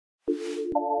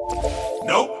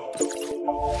Nope.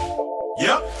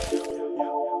 Yep.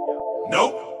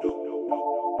 Nope.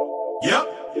 Yep.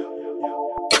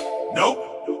 Nope.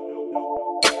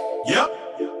 Yep.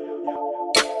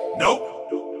 Nope.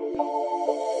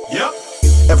 Yep.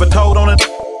 Ever told on it?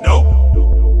 Nope.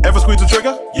 Ever squeezed the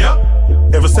trigger?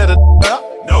 Yep. Ever set it up?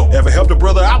 Nope. Ever helped a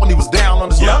brother out when he was down on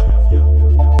his luck?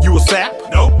 You a sap?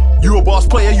 Nope. You a boss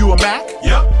player? You a Mac?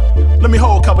 Yep. Let me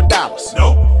hold a couple dollars.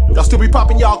 Nope. Y'all still be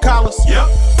popping y'all collars? Yep.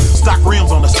 Stock rims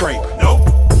on the scrape. Nope.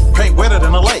 Paint wetter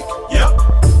than a lake. Yep.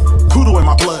 Poodle in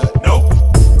my blood. Nope.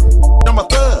 I'm a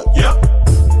thug. Yep.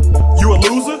 You a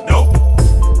loser? Nope.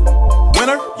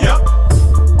 Winner? Yep.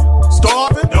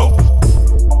 Starving? Nope.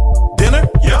 Dinner?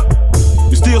 Yep.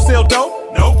 You still sell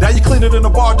dope? Nope. Now you cleaner than a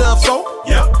bar Dove soap?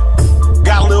 Yep.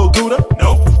 Got a little Gouda?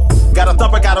 Nope. Got a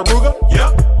thumper, got a Ruger?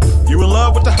 Yep. You in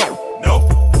love with the hoe?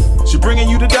 Nope. She bringing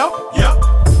you the dough?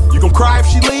 Yep. You gon' cry if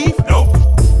she leave? Nope.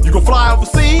 You gon' fly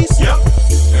overseas? Yep.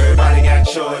 Everybody got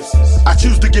choices. I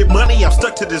choose to get money, I'm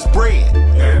stuck to this bread.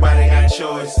 Everybody got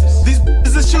choices. These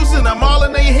b****s is choosing, I'm all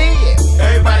in their head.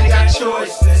 Everybody got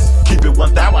choices. Keep it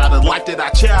 1,000 out of the life that I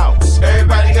chose.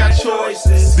 Everybody got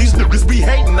choices. These niggas be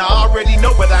hating, I already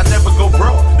know, but I never go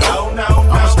broke. No, no,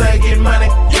 I'ma stay getting money,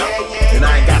 and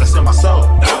I ain't gotta sell my soul.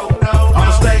 No, no,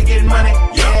 I'ma stay getting money,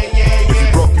 if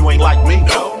you broke, you ain't like me.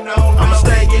 No, no, I'ma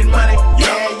stay getting money,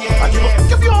 I give a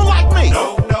fuck if you don't like me.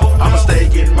 No, no, I'ma stay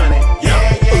getting money,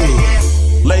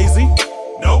 Lazy,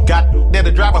 no, got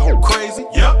that'll drive a hoe crazy.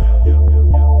 yep,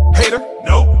 Hater,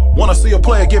 no, wanna see a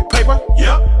player get paper.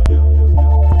 yep,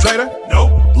 Trader,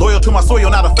 no, loyal to my soil,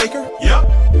 not a faker. yep,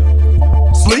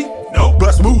 Sleep, no,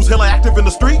 bust moves, hella active in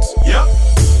the streets. yep,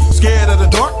 Scared of the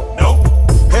dark, no,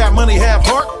 have money, have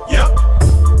heart. yep,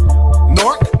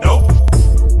 Nork, no,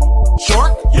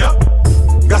 shark, yep,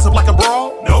 gossip like a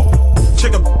brawl. no,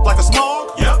 Chicken like a smog.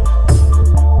 yep,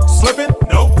 Slipping,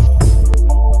 no,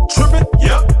 tripping,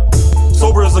 yep,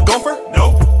 sober as a gopher.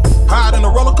 no, Hide in a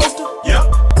roller coaster. yep,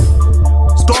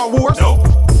 Star Wars, no,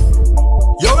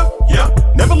 Yoda.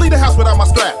 yep, Never leave the house without my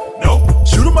strap. no,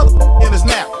 Shoot a mother in his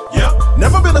nap. yep,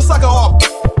 Never been a sucker or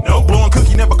no, blowing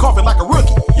cookie, never coughing like a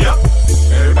rookie. yep.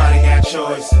 Everybody got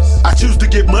choices. I choose to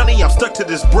get money, I'm stuck to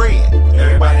this bread.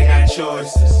 Everybody got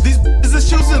choices. These b****s is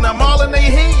choosing, I'm all in their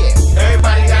head.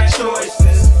 Everybody got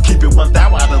choices. Keep it 1,000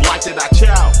 out of the life that I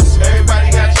chose.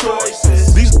 Everybody got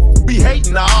choices. These be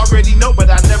hating, I already know, but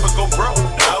I never go broke.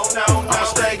 No, no, I'ma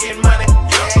stay getting money,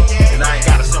 and I ain't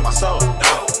gotta sell my soul.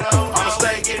 no, no, I'ma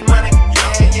stay getting money,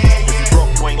 yeah, yeah, if you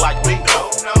broke, you ain't like me.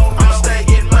 no, no, I'ma stay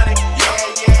getting money,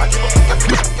 yeah, I give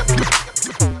a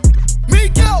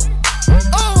MIGOS.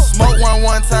 Smoke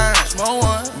one time. Smoke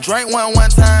one. Drink one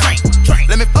time. Drink.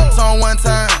 Let me fuck on one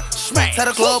time. Smack. Tell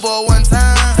the club up one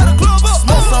time.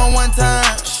 Smoke on one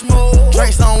time. Smoke.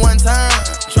 Drink on one time.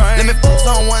 Drink. Let me fuck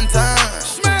on one time.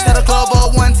 Smack. Tell the club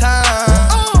up one time.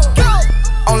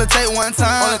 Only take one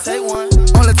time. Only take one.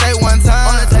 Only take one time.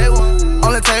 Only take one.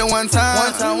 Only take one time.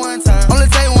 One time. One time. Only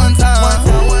take one time. One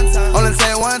time. One time. Only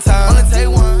take one time. Only take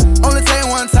one. Only take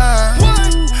one time.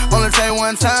 Only take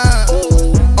one time.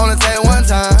 Only take one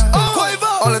time.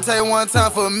 Only take one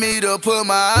time for me to put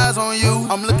my eyes on you.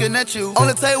 I'm looking at you.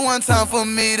 Only take one time for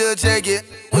me to just get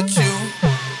with you.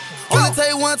 Only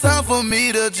take one time for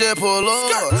me to just pull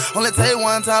up. Only take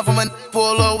one time for my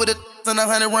pull up with a and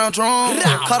 100-round drum.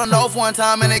 Cut on off one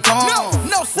time and it come.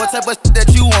 What type of shit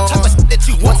that you want?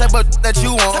 What type of that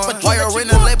you want? Why you're in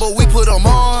the label, we put them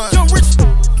on.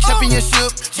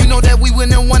 Championship, you know that we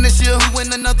win and won this year. We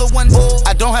win another one.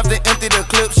 I don't have to empty the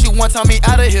clip. She one time me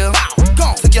out of here.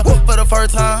 Took you for the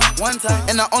first time,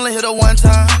 and I only hit her one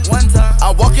time.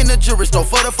 I walk in the jewelry store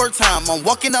for the first time. I'm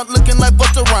walking out looking like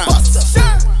Busta Rhymes.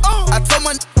 I told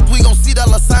my we gon' see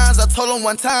dollar signs. I told him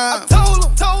one time.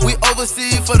 We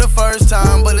overseas for the first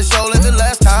time, but it's surely the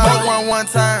last time. Smoke one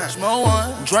time. Smoke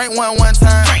one. Drink one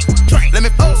time. Let me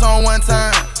fuck on one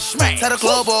time. Tell the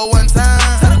club up one time.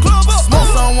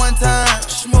 Smoke on one time.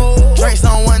 Drink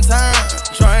on one time.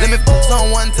 Let me fuck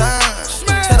on one time.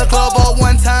 Tell the club up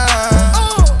one time.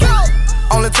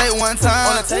 Only take one time.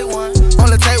 Only take one.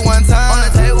 Only take one time. Only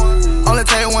take one. Only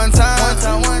take one time.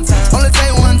 Only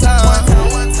take one time.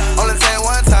 Only take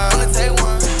one time. Only take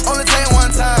one. Only take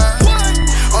one time.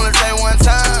 Only take one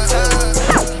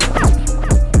time.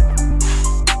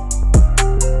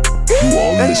 You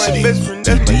are listening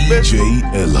to DJ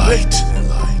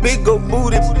A-lyt. Big old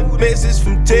booty, message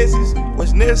from Texas,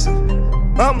 what's necessary?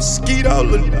 I'm a skeet all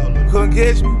of couldn't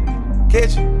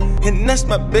catch me. And that's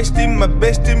my bestie, my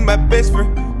best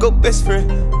friend, go best friend.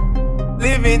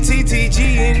 Living TTG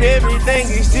and everything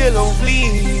is still on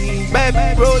fleek.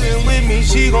 Baby rolling with me,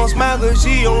 she gon' smile cause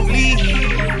she on fleek.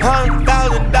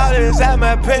 $100,000 inside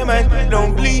my pay, my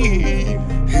don't bleed.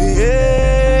 Yeah.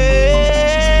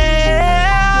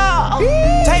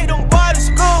 Take them boys to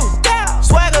school,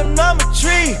 swagger number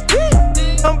 3.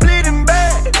 I'm bleeding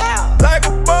bad, like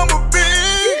a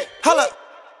bumblebee. Holla,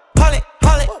 holla,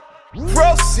 holla,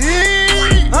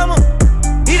 proceed. I'ma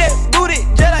eat that booty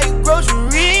just like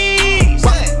groceries.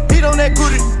 Eat on that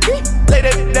booty, lay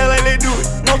that down like they do it.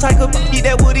 No type of eat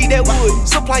that wood,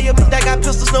 Supply your bitch that got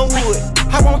pistols, no wood.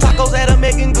 I want tacos that are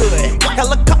making good.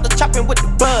 Helicopter chopping with the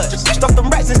buzz. Stuff them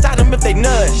rats inside them if they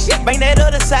nudge. Bang that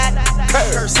other side,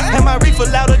 curse. And my reefer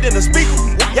louder than a speaker.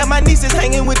 Yeah, my niece is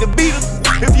hanging with the Beatles.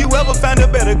 If you ever find a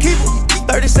better keeper.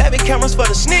 37 cameras for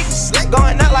the sneakers.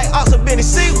 Going out like Ox or Benny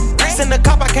Seal. Send a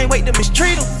cop, I can't wait to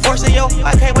mistreat him. Forcing yo,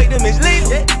 I can't wait to mislead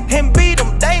him. And beat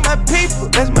them, they my people.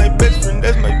 That's my best friend,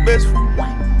 that's my best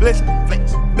friend. Flex,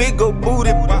 flex. Big ol'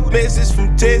 booty, message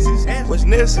from Texas. What's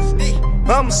necessary?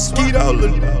 I'm a skeeto,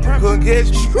 gonna get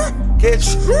you,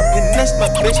 catch you. And that's my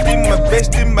bestie, my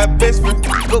bestie, my best friend.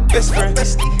 Go best friend.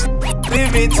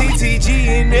 Living TTG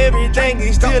and everything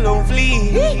is still on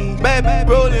fleek. Baby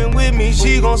rolling with me,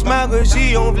 she gon' smile cause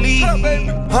she on fleek.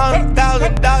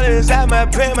 $100,000 at my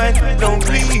pay, my don't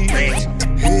bleed.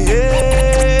 Yeah.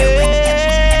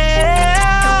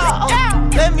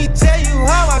 Let me tell you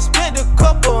how I spent a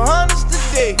couple hundreds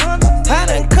today. I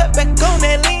done cut back on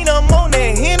that lean, I'm on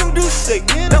that Hennum do say.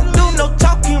 Don't do no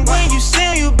talking when you see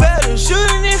him, you better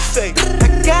shoot in his face.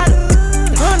 I got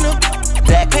 100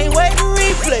 that can't wait to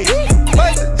replay.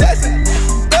 Michael Jackson,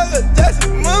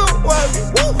 moonwalking.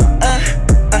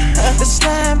 The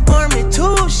slime army,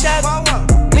 2 shots.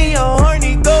 Me a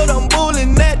horny goat, I'm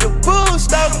bulling at the pool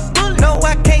stop. No,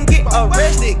 I can't get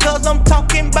arrested, cause I'm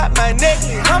talking about my neck.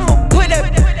 I'ma put that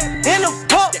in the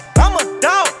book. I'm a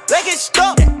dog, let it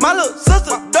stop. My little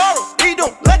sister, daughter, he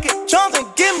don't like it. Chums and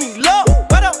give me love.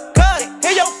 What up, cuz?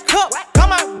 Here your cup. Call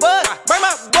my bud, bring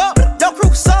my buck. Your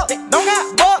crew suck, don't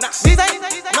got bucks. These ain't,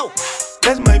 no.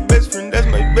 That's my best friend, that's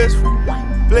my best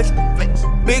friend. Flex, flex.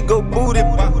 Big ol' booty,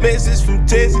 message from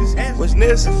Texas. What's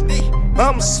necessary?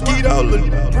 I'm a skeeto,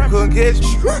 gonna get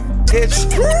you, catch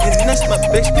you. And that's my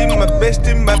bestie, my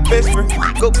bestie, my best friend.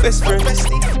 Go best friend.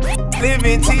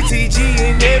 Living TTG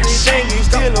and everything is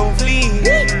still on fleek.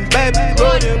 Baby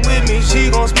rolling with me, she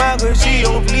gon' smile cause she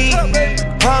on fleek.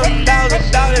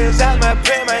 $100,000 out my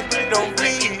pay, my don't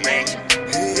bleed.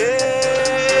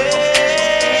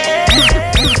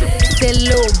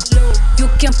 Hello, you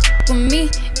can f with me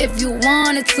if you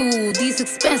wanted to. These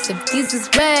expensive, these is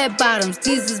red bottoms,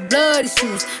 these is bloody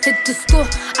shoes. Hit the store,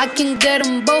 I can get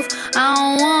them both, I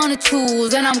don't wanna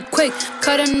choose. And I'm quick,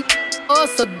 cutting off,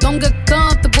 so don't get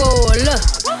comfortable. Look,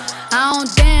 I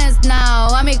don't dance now,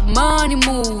 I make money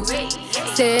move.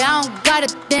 Say I don't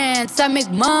gotta dance, I make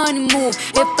money move.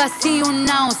 If I see you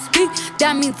now speak,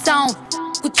 that means I don't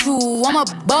with you. I'm a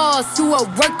boss, you a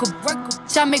worker.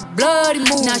 I make bloody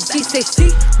moves. Now she say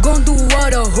she gon' do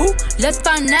what or who? Let's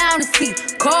find out and see.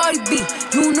 Cardi B,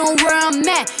 you know where I'm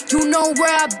at, you know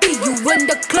where I be. You in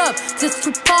the club just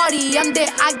to party, I'm there,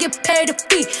 I get paid a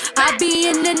fee. I be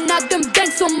in and out them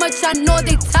banks so much, I know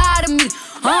they tired of me.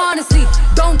 Honestly,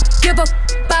 don't give a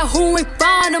about who in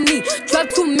front of me. Drop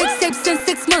 2 mixtapes in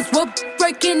 6 months, we're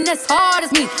breaking as hard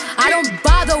as me. I don't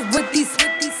bother with these,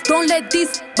 don't let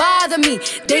these bother me.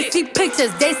 They see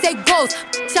pictures, they say goals,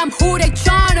 I'm who they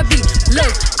tryna be.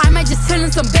 Look, I might just chill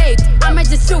in some babe, I might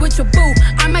just chill with your boo,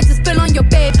 I might just spill on your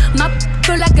babe. My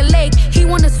feel like a lake, he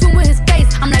wanna swim with his face.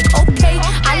 I'm like, okay,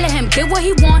 I let him get what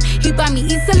he want. He buy me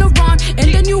East Saint Laurent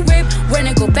in the new whip. When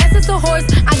it go fast as a horse,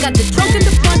 I got the trunk in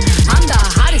the front. I'm the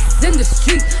hottest in the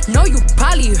street, know you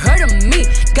probably heard of me.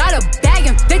 Got a bag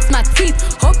and fix my teeth,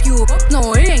 hope you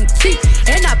know it ain't cheap.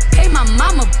 And I pay my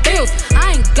mama bills,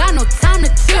 I ain't got no time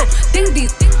to chill. Think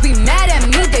these be mad at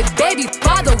me, they baby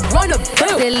father wanna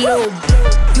bill. Hello,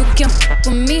 you can f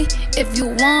with me if you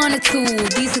wanted to.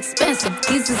 These expensive,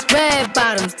 these is red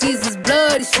bottoms, these is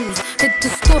bloody shoes. Hit the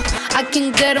store, I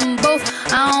can get them both,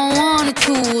 I don't wanna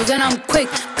choose. And I'm quick,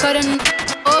 cutting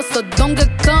off, so don't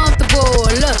get comfortable.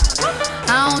 Look,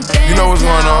 I don't dance, you know what's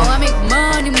going on. I make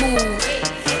money move.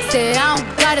 Say I don't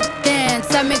gotta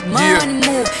dance, I make money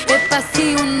move. If I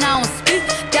see you now speak,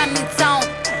 that means I don't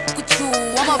with you.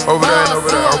 I'm a over boss,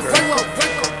 there, okay.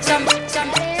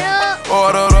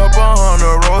 Ordered up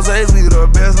 100 roses, we the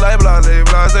best like blase,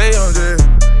 blase, on J.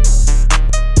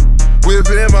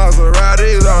 Whipping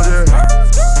Maseratis on J.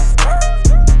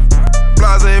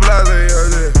 Blase, blase,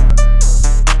 on J.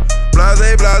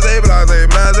 Blase, blase, blase,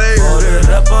 blase.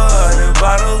 Ordered up 100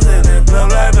 bottles in the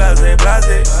club like blase,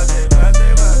 blase.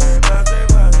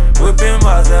 Whipping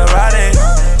Maserati.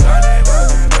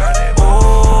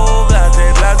 Oh, blase,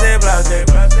 blase, blase.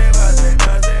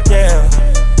 Yeah.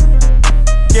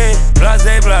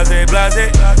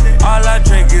 blase. All I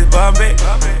drink is Bombay.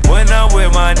 When I'm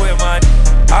with my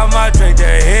I might drink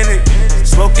that Henny.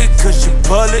 Smoke it cause you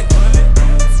pull it.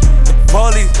 The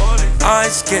police, I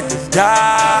ain't scared to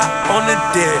die on the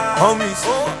dead homies.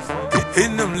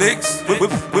 Hitting them licks,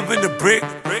 whipping the brick.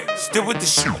 Still with the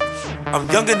shoe. I'm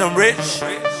young and I'm rich.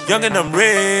 Young and I'm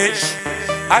rich.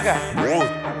 I got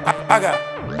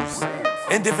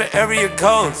in different area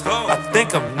codes. I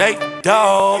think I'm Nate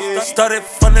Dogg. Started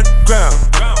from the ground.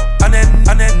 I'm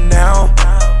that now.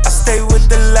 I stay with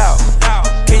the loud.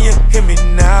 Can you hear me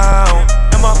now?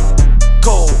 Am I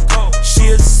cold? She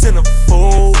a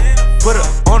centerfold. Put her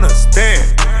on a stand,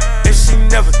 and she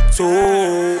never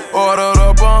told. Ordered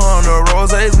up 100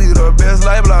 rosés, we the best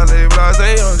like blase, blase,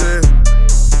 on jet.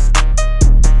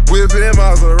 Whipping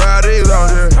Maseratis, on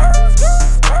jet.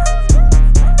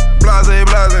 Blase,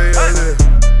 blase, on jet.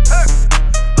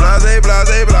 Blase,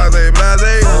 blase, blase,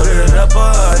 blase, on jet. Ordered up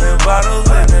 100 bottles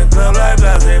in the club like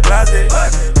blase, blase.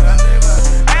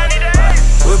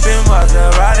 Whipping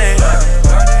Maserati.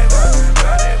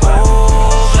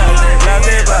 Oh, blase,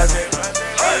 blase, blase.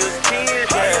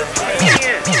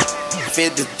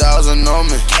 50,000 on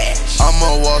me, I'm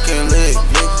a walking lick.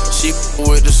 She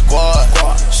with the squad,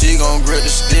 she gon' grip the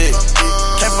stick.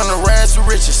 Came from the rags to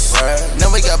riches,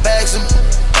 now we got bags and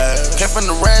came from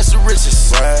the rags to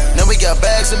riches, now we got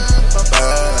bags and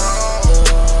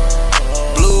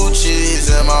blue cheese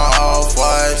in my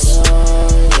off-whites.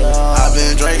 I've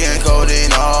been drinking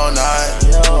codeine all night.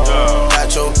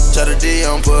 Got your cheddar D,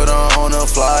 I'm put on a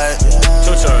flight.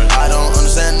 I don't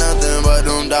understand nothing but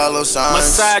them dollar signs. My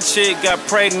side chick got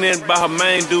pregnant by her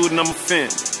main dude and I'm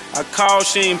offended. I called,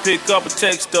 she ain't pick up, a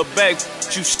text her back,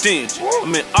 you stingy.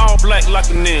 I'm in all black like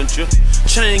a ninja.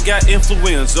 Chain got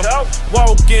influenza.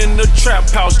 Walk in the trap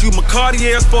house, you my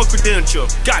Cartier's for credential.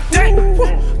 God damn,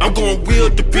 I'm gon'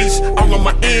 wield the beast. I want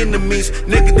my enemies,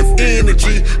 negative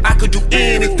energy. I could do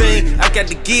anything. I got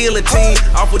the guillotine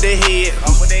off with their head.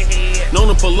 Known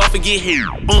to pull off and get hit.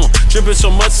 Dripping so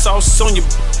much sauce on you,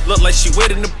 look like she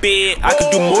wet in the bed. I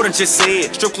could do more than just say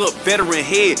it. Strip club veteran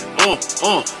head.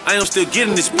 I am still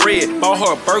getting this bread. Bought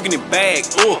her a burgundy bag.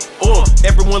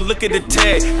 Everyone look at the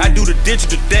tag. I do the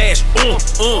digital dash. I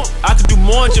could do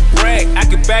more than just brag. I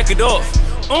can back it up.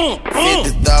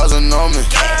 50,000 on me,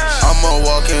 I'm a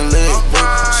walking lick.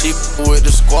 She with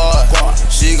the squad,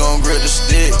 she gon' grip the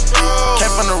stick. Came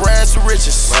from the rags to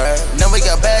riches, now we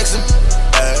got bags and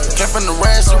came from the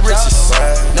rags to riches,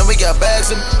 now we got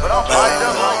bags and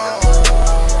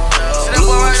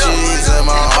blue cheese in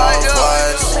my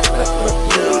off-whites.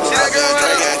 I've been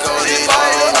drinking codeine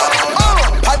all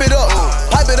night. Pipe it up,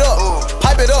 pipe it up,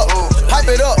 pipe it up, pipe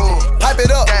it up, pipe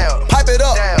it up, pipe it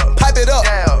up, pipe it up,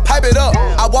 pipe it up.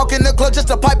 I walk in the club just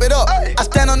to pipe it up. I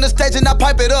stand on the stage and I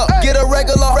pipe it up. Get a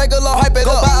regular, pipe it up.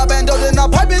 Go buy a bando then I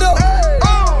pipe it up.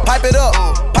 Pipe it up,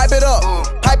 pipe it up,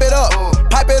 pipe it up,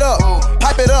 pipe it up,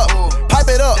 pipe it up, pipe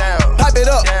it up, pipe it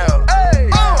up.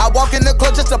 I walk in the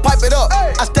club just to pipe it up.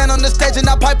 I stand on the stage and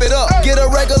I pipe it up. Get a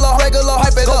regular, pipe it up.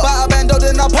 Go buy a bando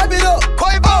then I pipe it up.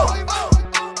 Pipe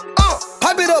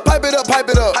it up, pipe it up, pipe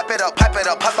it up. Pipe it up, pipe it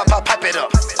up, pipe it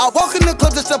up. I walk in the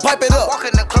club just to pipe it up. Walk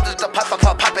in the club just to pipe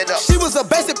it up. She was a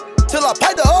basic till I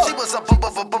piped her up. She was a basic.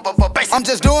 I'm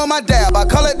just doing my dab, I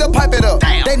call it the pipe it up.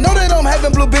 They know that I'm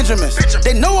having blue Benjamins.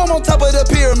 They know I'm on top of the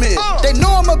pyramid. They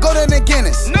know I'ma go to the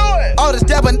Guinness. All this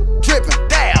dabbing, dripping.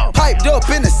 Piped up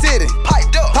in the city.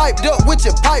 Piped up with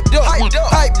your piped up.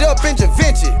 Piped up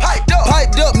intervention. Piped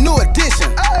up new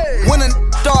edition. When a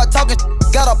start talking,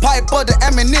 got a pipe up the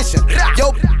ammunition.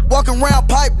 Yo, walking around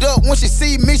piped up. When she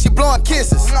see me, she blowing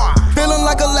kisses. Feeling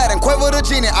like Aladdin, Quavo the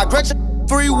genie. I grant you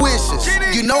 3 wishes.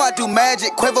 You know I do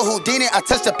magic, Quavo Houdini. I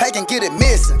touch the pack and get it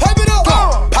missing. Pipe it up,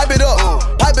 pipe it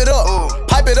up, pipe it up,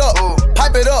 pipe it up,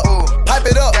 pipe it up, pipe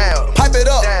it up, pipe it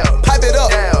up, pipe it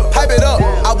up, pipe it up.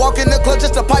 I walk in the club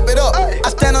just to pipe it up. I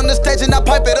stand on the stage and I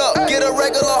pipe it up. Get a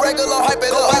regular, pipe it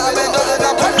up. I bend over and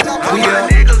I pipe it up. We are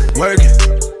working,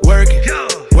 working,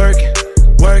 working,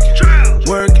 working,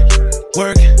 working,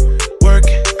 working,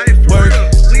 working,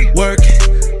 working, working,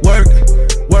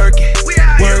 working, working, working,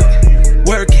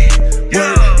 working,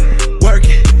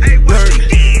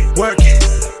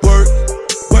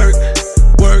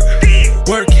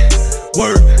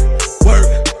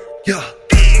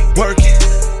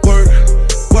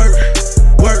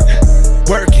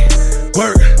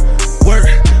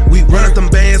 We run up them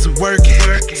bands and working,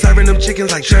 serving them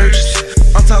chickens like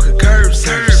churches. I'm talking curb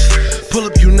service. Pull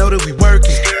up, you know that we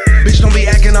working. Bitch, don't be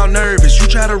acting all nervous. You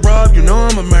try to rob, you know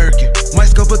I'm a murky. Might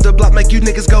scope up the block, make you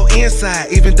niggas go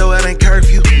inside, even though it ain't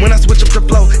curfew. When I switch up the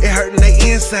flow, it hurtin'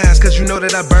 they insides, cause you know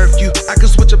that I birthed you. I can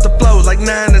switch up the flow like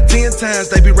 9 to 10 times,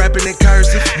 they be rapping in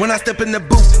cursive. When I step in the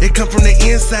booth, it come from the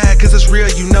inside, cause it's real,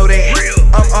 you know that.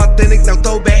 I'm authentic, no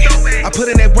throwback. I put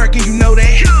in that work and you know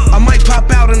that. I might pop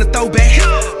out in a throwback.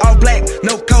 All black,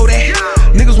 no Kodak.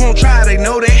 Niggas won't try, they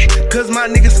know that. Cause my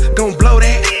niggas gon' blow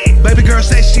that. Baby girl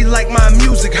says she like my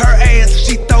music, her ass,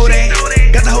 she throw that.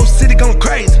 Got the whole city going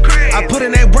crazy. I put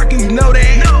in that work and you know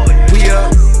that. We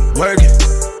up, working,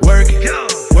 working,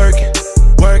 working,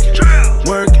 working,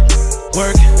 working,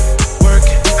 working,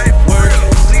 working, working,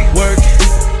 working,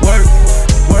 working,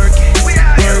 working, working,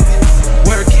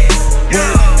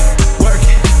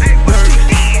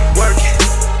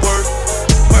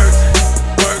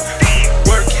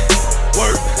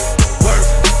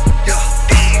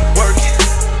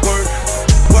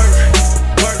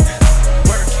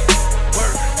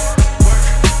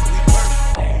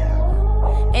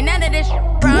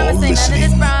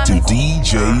 Listening to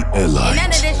DJ A-lyt. Ain't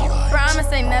none of this promise,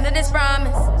 ain't none of this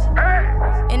promise.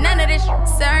 Ain't none of this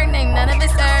certain, ain't none of it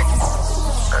certain.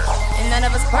 And none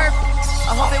of us perfect,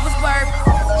 I hope it was worth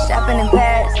it. Shopping in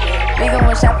Paris, we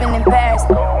going shopping in Paris.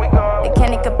 They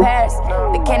can't compare,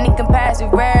 they can't compare, we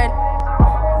rare.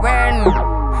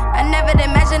 I never did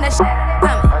imagine that shit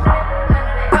coming.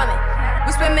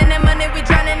 We swimming in money, we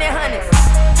drowning in hundreds.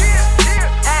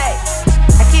 Hey,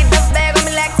 I keep the bag on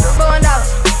me like $4.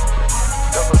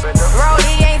 Roll,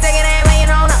 he ain't taking that when you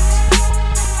on up.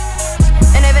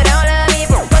 And if it don't love me,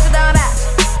 push it on out.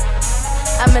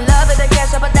 I'm in love with the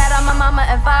cash, I put that on my mama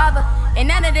and father. Ain't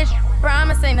none of this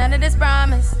promise, ain't none of this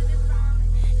promise.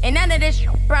 Ain't none of this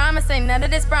promise, ain't none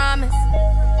of this promise.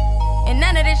 Ain't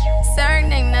none of this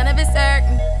certain, ain't none of it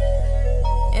certain.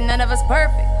 And none of us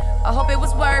perfect, I hope it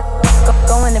was worth it.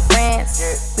 Going to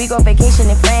France, we go vacation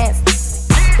in France.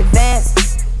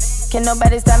 Advance, can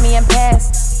nobody stop me and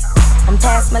pass. I'm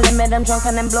past my limit, I'm drunk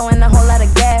and I'm blowing a whole lot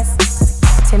of gas.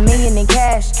 10 million in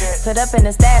cash, put up in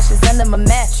the stash, it's under my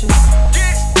mattress.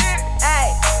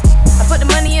 Ay, I put the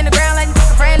money in the ground like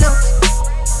a brand new.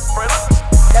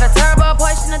 Got a turbo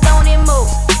Porsche and I don't even move.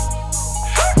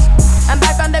 I'm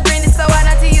back on the green, it's so hard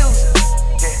not to use.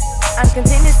 I'm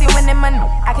continuously winning money,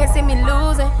 I can't see me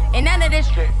losing. Ain't none of this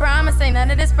promise, ain't none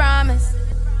of this promise.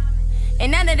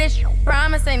 Ain't none of this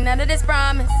promise, ain't none of this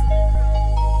promise.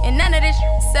 And none of this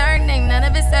certain, ain't none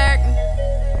of it certain.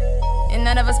 And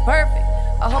none of us perfect,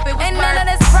 I hope it was ain't none of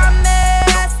this promise,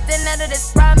 ain't none of this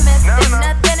promise. Ain't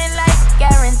nothing in life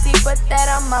guaranteed, put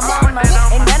that on my mama.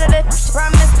 Ain't none of this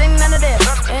promise, ain't none of this.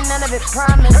 Ain't none of it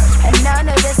promise, and none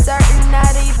of this certain,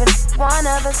 not even one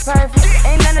of us perfect.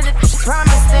 Ain't none of this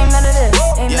promise, ain't none of this.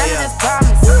 Ain't none of this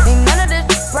promise, ain't none of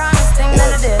this promise, ain't none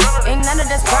of this. Ain't none of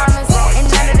this promise, ain't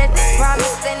none of this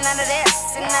promise, ain't none of this.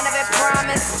 Ain't none of it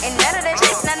promise, ain't none of this.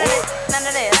 None of this, none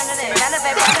of this, none of it, none of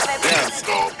it, let's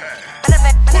go.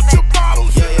 Put your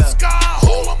bottles in the sky,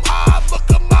 hold 'em high,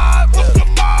 look 'em high, look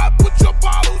 'em high. Put your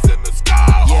bottles in the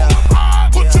sky, hold 'em high.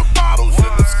 Put your bottles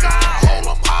in the sky, hold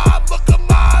 'em high, look 'em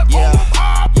high, hold 'em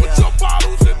high. Put your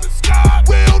bottles in the sky.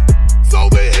 Well, it's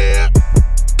over here,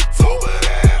 it's over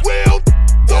there. Well,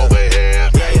 it's over here,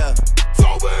 it's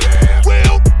over there.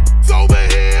 Well, it's over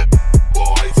here,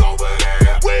 boys over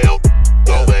there. Well, it's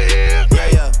over here,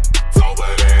 it's over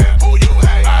there. Who you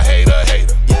hate? I hate a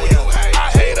hater. Who you hate? I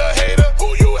hate a hater. Who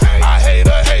you hate? I hate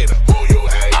a hater. Who you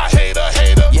hate? I hate a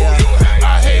hater. Who you hate?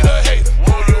 I hate a hater.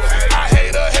 Who you hate? I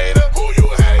hate a hater. Who you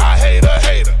hate? I hate a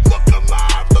hater. Look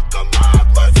alive,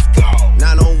 let's go.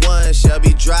 901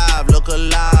 Shelby Drive, look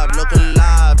alive, look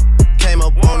alive. Came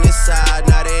up on this side,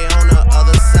 now they on the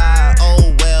other side.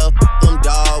 Oh well, f them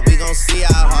dawg, we gon' see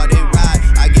how hard they ride.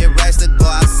 I get racks to go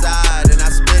outside, and I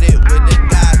split it with the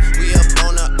guys. We up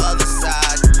on the other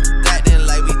side, acting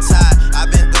like we tied. I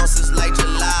been gone since like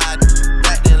July,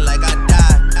 acting like I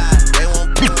died. They won't.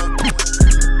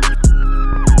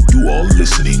 You are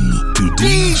listening to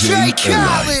DJ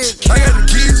A-lyt. I got the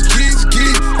keys, keys,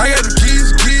 keys. I got the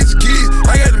keys, keys, keys.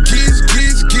 I got the keys,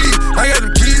 keys, keys. I got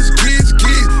the keys, keys,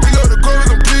 keys. We go to court, we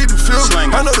gon' plead the fifth.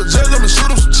 I know the judge, I'ma shoot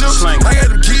him some chips. I got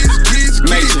the keys, keys,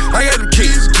 keys. I got the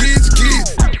keys, keys, keys.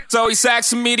 So he's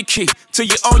asking me the key. Till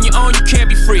you own your own, you can't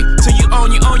be free. Till you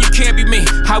own your own, you can't be me.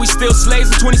 How we still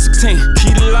slaves in 2016.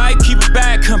 Keep the light, keep it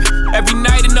bag coming. Every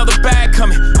night another bag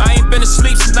coming. I ain't been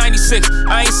asleep since 96.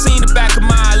 I ain't seen the back of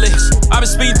my eyelids. I've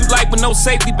been speeding through life with no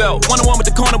safety belt. One-on-one with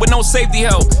the corner with no safety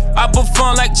help. I put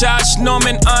fun like Josh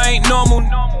Norman, I ain't normal.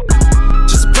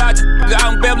 Just a project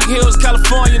out in Beverly Hills,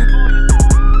 California.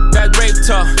 That rape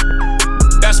talk,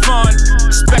 that's fun.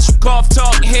 Special golf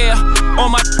talk here.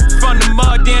 On my from the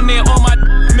mud, down there, all my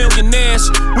millionaires.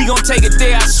 We gon' take it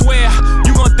there, I swear.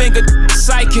 You gon' think a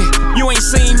psychic. You ain't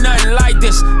seen nothing like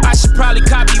this. I should probably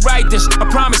copyright this. I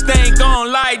promise they ain't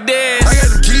gon' like this. I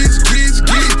got the keys, keys,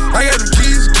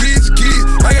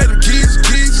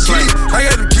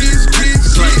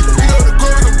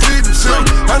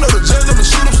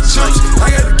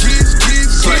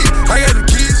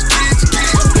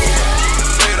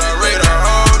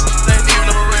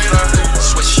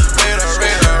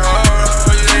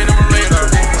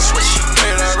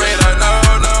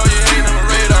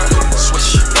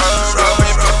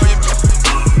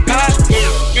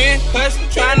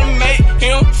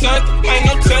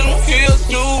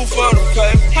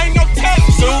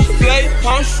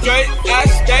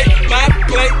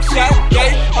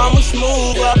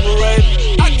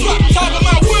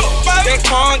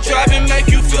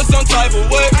 type of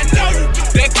way.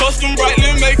 That custom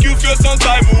brightly make you feel some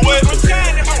type of way.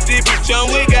 This bitch young,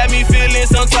 we got me feeling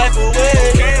some type of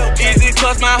way. Easy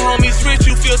cause my homies rich,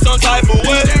 you feel some type of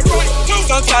way.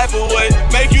 Some type of way,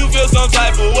 make you feel some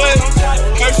type of way.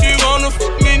 If you wanna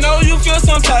me, know you feel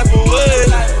some type of way.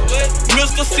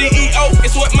 Mr. CEO,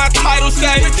 it's what my title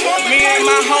say. Me and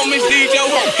my homies DJ,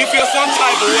 he feel some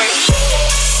type of way.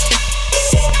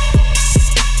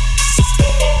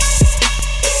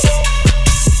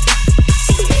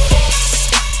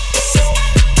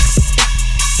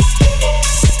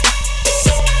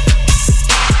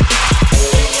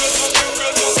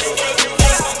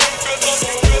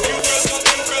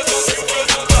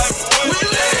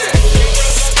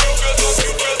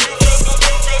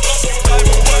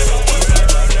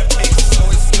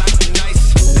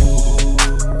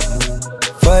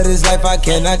 For this life I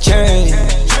cannot change.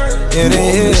 In the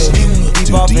hill,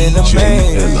 deep off in the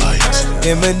main.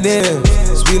 Eminem,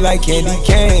 sweet like candy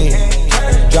cane.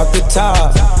 Drop the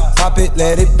top, pop it,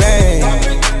 let it bang.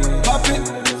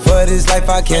 For this life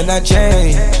I cannot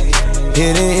change.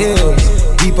 In the hills,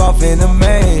 deep off in the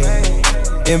main.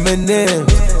 Eminem,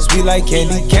 sweet like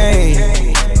candy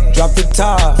cane. Drop the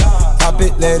top, pop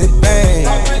it, let it bang.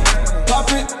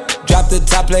 Drop the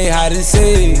top, play hide and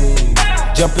seek.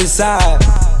 Jump inside,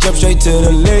 jump straight to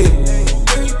the lake.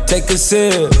 Take a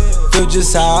sip, feel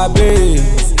just how I be.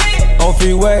 On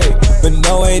freeway, but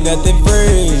no, ain't nothing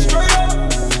free.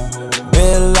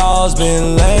 Been lost,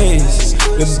 been lanes.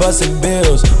 Been busting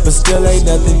bills, but still ain't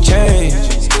nothing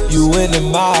changed. You in the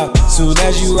mob, soon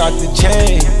as you rock the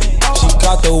chain. She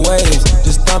caught the waves,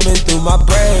 just thumbing through my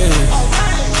brain.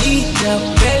 Eat up,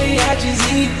 baby, I just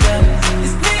eat up.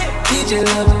 DJ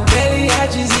love, baby, I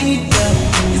just eat up.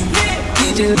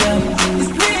 DJ love,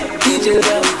 DJ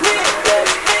love.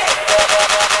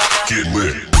 Get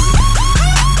lit.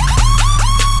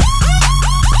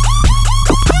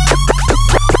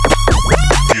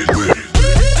 Get lit.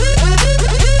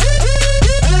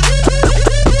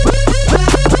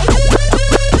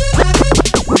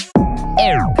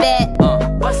 Bet,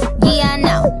 yeah, I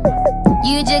know.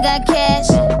 You just got cash.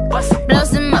 Blow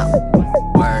some more.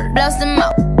 Blow some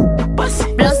more.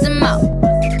 Blow some more.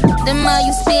 The more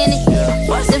you spend it,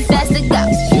 the faster go.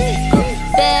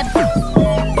 Bad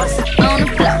on the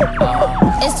floor.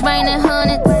 It's raining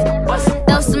hundreds.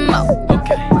 Throw some more.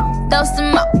 Throw some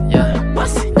more.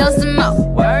 Throw some more.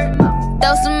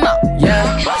 Throw some more.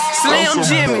 Slim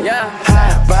Jimmy,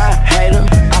 high by hater.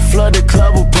 I flood the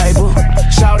club with paper.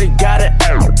 Shawty got it,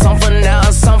 some for now,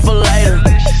 some for later.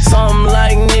 Some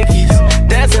like NICKI,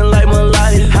 dancing like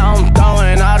MIGOS. How I'm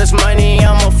throwing all this money,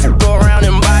 I'ma go around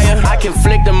and buy it. I can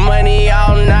flick the money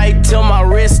all night till my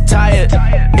wrist tired.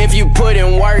 If you put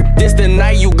in work, this the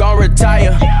night you gon'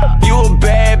 retire. You a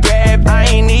bad, bad, I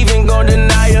ain't even gon'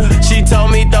 deny her. She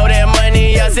told me throw that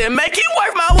money, I said make it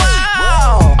worth my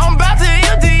while. I'm about to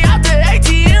empty out the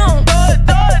ATM.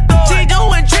 She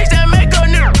doing tricks that make a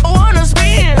nigga wanna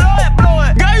spin.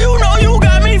 Girl, you know you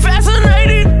got me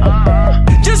fascinated.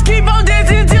 Just keep on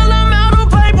dancing till I'm out of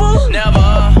paper. Never.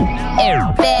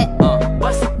 Bet,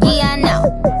 yeah, I know.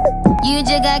 You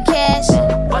just got cash.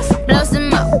 Blow some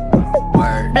more.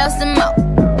 Blow some more.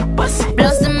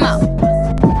 Blow some more.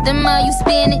 The more you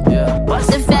spend it,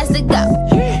 the faster go.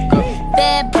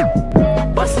 Bad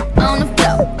on the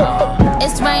floor.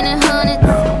 It's raining hundreds.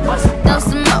 Throw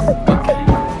some more.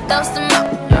 Throw some more.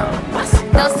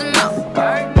 Throw some more.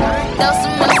 Throw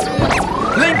some more.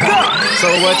 Link up. So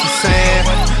what you saying?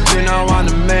 You know I'm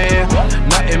the man.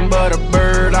 Nothing but a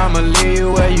bird, I'ma leave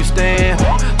you where you stand.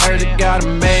 Heard you got a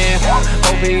man,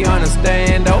 hope he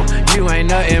understand though. You ain't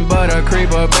nothing but a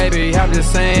creeper, baby, I'm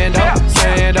just saying though.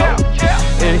 Saying though,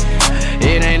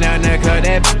 it ain't nothing to cut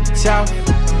that bitch off.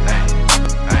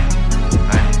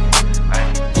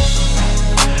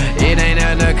 It ain't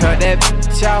nothing to cut that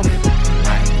bitch off.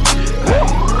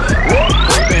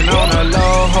 Creeping on the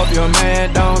low, hope your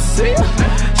man don't see.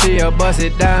 She'll bust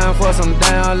it down for some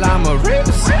down llama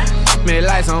rips. Me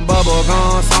like some bubble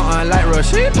gum, something like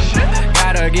Rashida.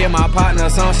 Gotta give my partner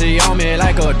some, she on me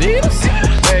like Adidas.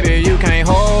 Baby, you can't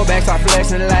hold back, start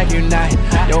flexing like you not.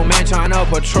 Yo man tryna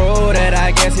patrol that,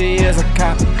 I guess he is a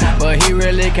cop. But he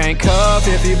really can't cuff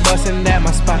if he bustin' at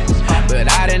my spot.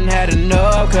 But I didn't have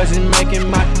enough, cause he's making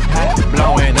my hot.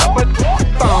 Blowing up a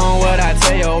phone, what I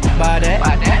tell you about that?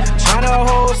 Tryna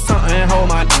hold something, hold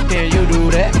my can you do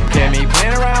that? Get me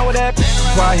playing around with that,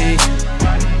 why he?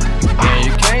 And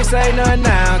you can't say nothing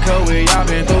now, cause we all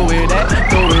been through with that,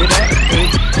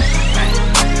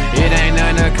 It ain't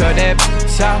nothing to cut that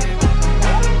bitch off.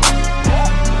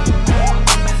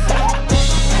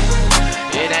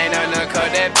 It ain't nothing to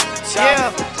cut that bitch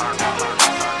off.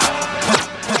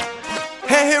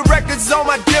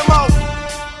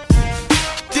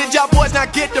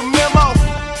 get the memo.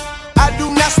 I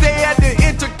do not stay at the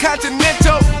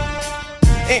Intercontinental,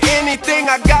 and anything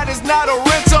I got is not a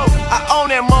rental. I own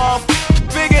that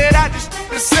motherfucker, figured out this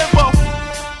shit is simple.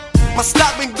 My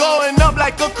stock been going up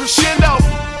like a crescendo.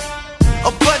 A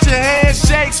bunch of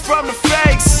handshakes from the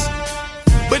fakes,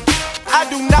 but I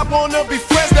do not wanna be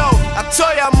friends though. I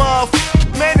told y'all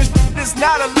motherfucker, man, this is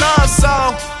not a love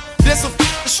song. This a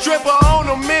stripper on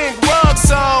a mink rug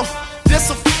song.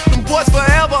 This a boys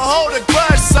forever hold a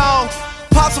grudge song.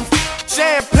 Pop some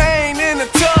champagne in the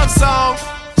tub song.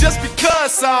 Just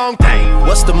because song.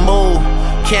 What's the move?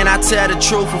 Can I tell the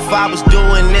truth? If I was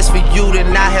doing this for you,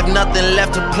 then I have nothing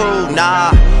left to prove.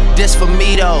 Nah, this for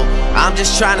me though. I'm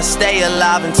just trying to stay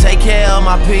alive and take care of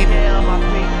my people.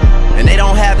 And they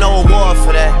don't have no award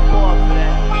for that.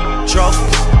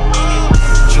 Trophies,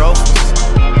 trophies.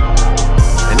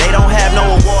 And they don't have no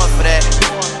award for that.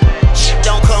 Shit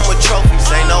don't come with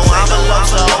trophies. Ain't no envelope,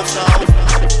 so.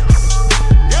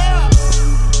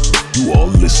 You are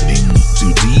listening to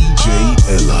DJ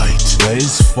A-lyt.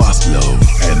 There's Fast Love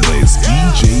and there's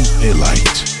DJ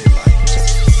A-lyt.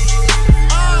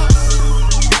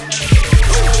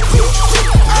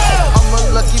 I'm a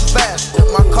lucky bastard,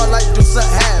 my car like Deuce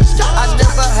has. I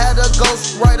never had a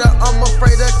ghost rider, I'm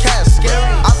afraid of cats. Scary,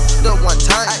 I the one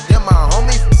time, then my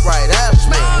homie right after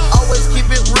me. Always keep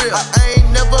it real, I ain't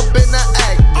never been an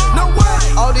actor. No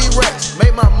way. All these racks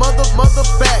made my mother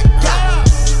back.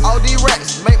 All these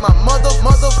racks make my mother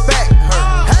back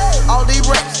hurt. All these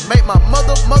racks make my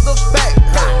mother back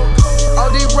hurt. All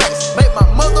these racks make my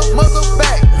mother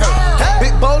back hurt.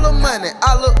 Big bowl of money,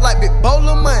 I look like big bowl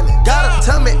of money. Got a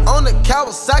tummy on the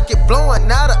Kawasaki blowing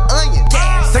out an onion.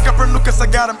 Take up from Lucas, I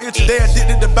got him itching. They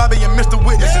addicted to Bobby and Mr.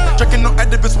 Witness. Drinking no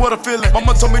activists, what a feeling.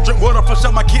 Mama told me drink water, flush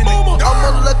out my kidney. I'm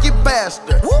a lucky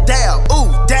bastard. Dab,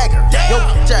 ooh, dagger. Yo,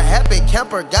 bitch a happy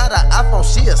camper. Got an iPhone,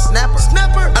 she a snapper.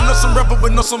 I know some rapper,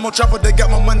 but know some more trapper. They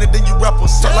got more money than you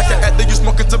rappers. Talk like an actor, you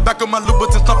smoking tobacco. My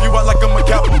Louboutins stomp you out like I'm a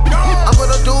capper. I'm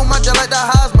gonna do my job like the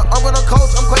Heisman. I'm gonna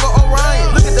coach, I'm Quavo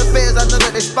Orion. Look at the feds, I know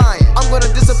that they spying. I'm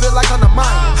gonna disappear like on the mine.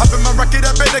 Hop in my rocket,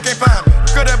 I bet they can't find me.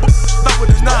 Girl, that stop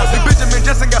with his knives. Big Benjamin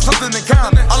Jackson got something in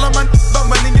common. All of my about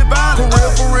money in your body.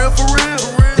 For real.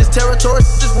 This territory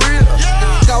is real.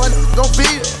 Got what gon'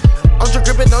 feel. I'm just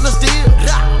gripping on the steel.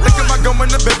 Look at my gun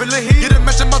in the Beverly Hills. Get it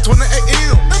matching my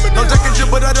 28M. No jack and jill,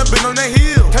 but I done been on that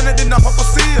hill. Kinda did not pop a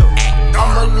seal.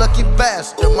 I'm a lucky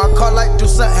bastard. My car like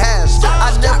Deuce has.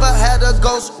 I never had a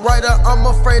ghost rider. I'm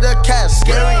afraid of cats.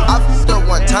 Scary. I the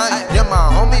one time. Then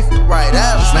my homie right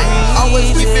after me.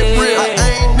 Always keep it real. I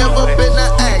ain't never been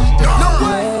an actor.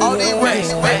 All these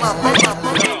racks make my mama.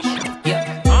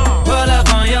 Pull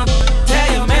up on you,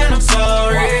 tell your man I'm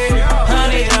sorry.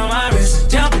 Honey on my wrist,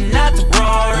 jumping out the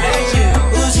Rory.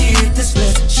 Uzi hit the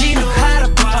split, she know how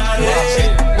to party.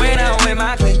 When I'm with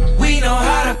my clique, we know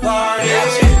how to party.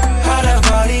 How to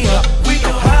party up, we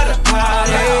know how to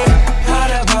party. How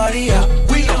to party up,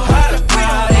 we know how to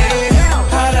party.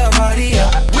 How to party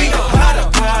up, we know how to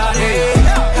party.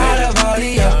 How to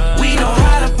party up, we know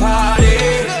how to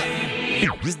party.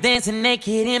 Was dancing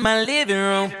naked in my living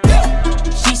room.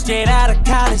 She straight out of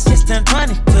college, just turned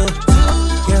 22.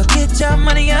 Girl, get your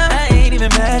money up, I ain't even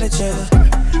mad at you.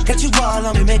 Got you all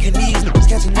on me, making these niggas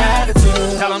catch an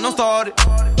attitude. Tell them don't start it,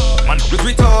 my niggas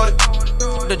retarded.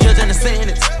 The judge and the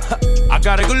sentence, I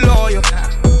got a good lawyer.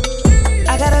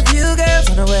 I got a few girls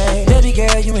on the way. Baby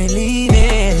girl, you ain't leaving.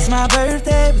 It's my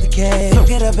birthday with a cake, so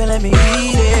get up and let me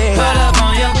eat it. Pull up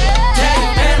on you, tell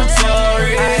you man I'm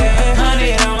sorry.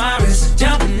 Honey on my wrist,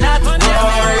 jumping out the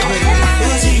Rory.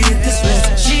 Uzi hit the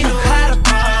split, she know how to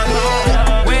party.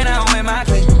 When I'm with my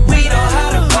clique, we know how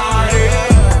to party.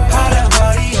 How to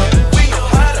party up, we know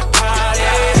how to party.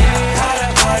 How to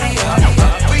party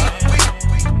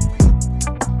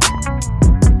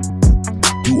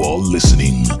You are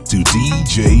listening to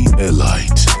DJ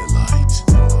A-lyt.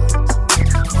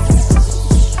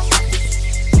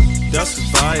 That's the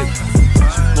vibe.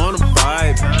 She wanna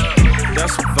vibe.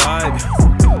 That's a vibe.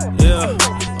 Yeah.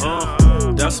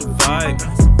 That's a vibe.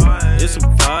 It's a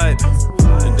vibe.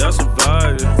 And that's a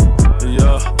vibe.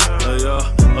 Yeah.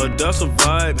 That's a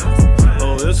vibe.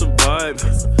 Oh, it's a vibe.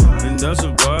 And that's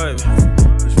a vibe.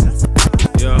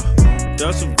 Yeah.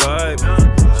 That's a vibe.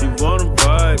 She wanna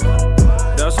vibe.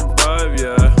 That's a vibe.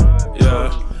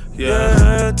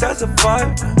 Yeah. That's a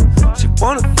vibe. She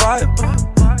wanna vibe.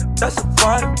 That's a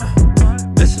vibe.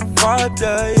 It's a vibe,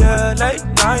 yeah. Late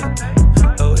night.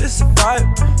 Oh, it's a vibe.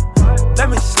 Let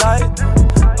me slide.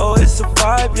 Oh, it's a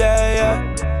vibe, yeah.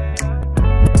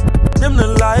 Dim the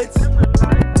lights.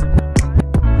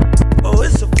 Oh,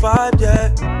 it's a vibe,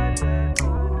 yeah.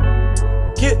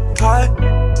 Get high.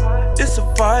 It's a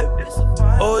vibe. vibe.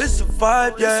 Oh, it's a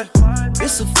vibe, yeah.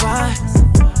 It's a vibe.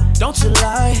 Don't you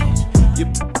lie. You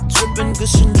dripping,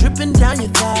 gushing, dripping down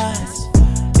your thighs.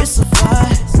 It's a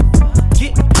vibe.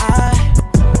 Get high,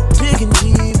 digging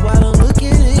deep while I'm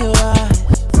looking in your eyes.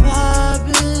 Vibe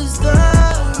is the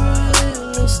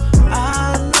realest.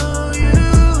 I know you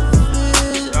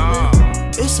feel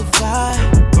it. It's a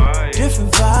vibe,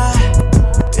 different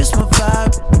vibe. It's my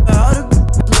vibe. All the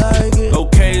like it.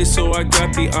 Okay, so I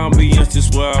got the ambience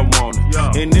just where I want it.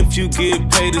 And if you get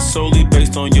paid, it's solely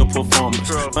based on your performance.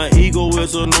 My ego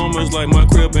is enormous, like my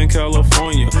crib in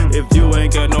California. If you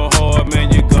ain't got no heart,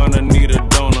 man, you're gonna need a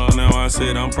donor. Now I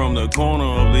said I'm from the corner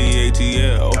of the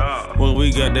ATL. Well,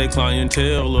 we got that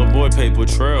clientele, little boy paper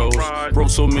trails. Broke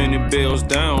so many bills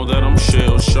down that I'm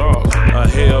shell shocked. A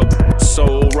hell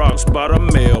sold rocks by the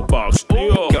mailbox.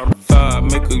 Got a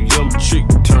vibe, make a yellow chick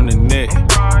turn the neck.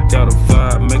 Got a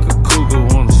vibe, make a cougar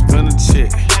wanna spin a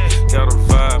check. Got a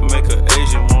vibe, make a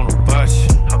Asian wanna buy you.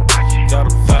 Got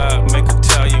a vibe, make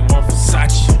Italian want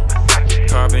Versace.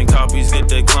 Carbon copies get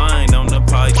declined on the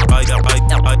pipe.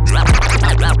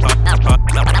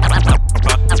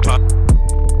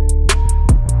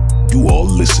 You are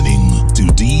listening to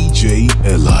DJ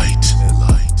A-lyt.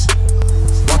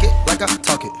 Walk it like I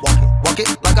talk it. Walk it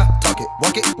like I talk it.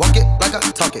 Walk it like I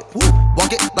talk it.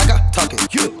 Walk it like I talk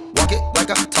it. You walk it like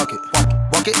I talk it.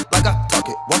 Walk it like I talk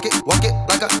it. Walk it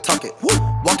like I talk it.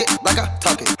 Walk it like I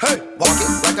talk it. Hey, walk it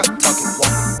like I talk it.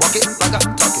 Walk it like I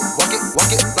talk it.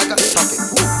 Walk it like I talk it.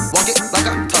 Walk it like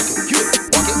I talk it. You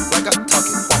walk it like I talk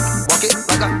it. Walk it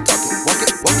like I talk it.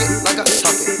 Walk it like I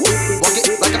talk it. Walk it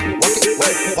like I walk it.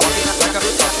 Walk it like I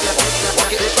talk it.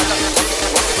 Walk it like I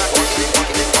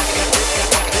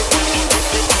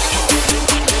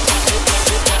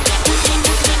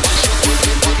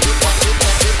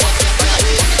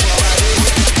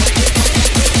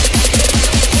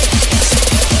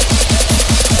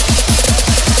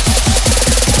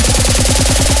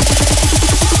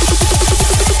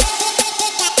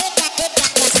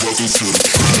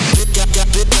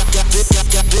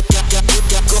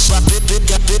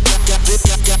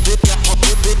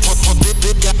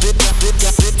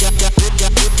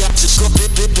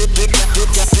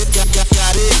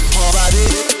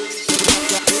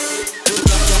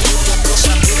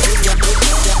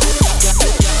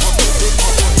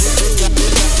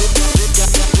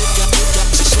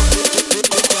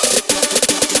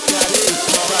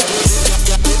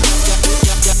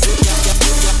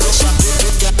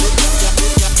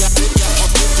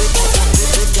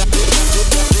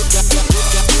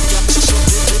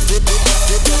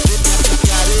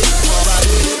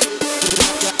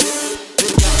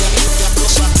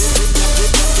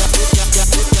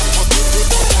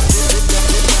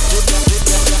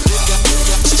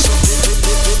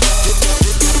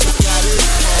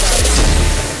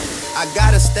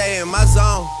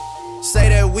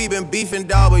beefing,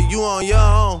 dog, but you on your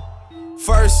own.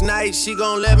 First night, she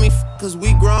gon' let me cause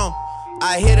we grown.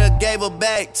 I hit her, gave her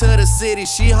back to the city,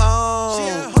 she home. She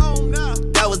at home now.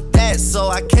 That was that, so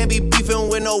I can't be beefing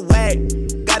with no whack.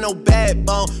 Got no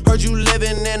backbone. Heard you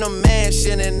living in a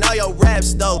mansion and all your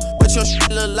raps, though. But your shit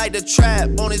look like the trap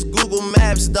on his Google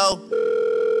Maps, though.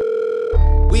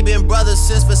 We been brothers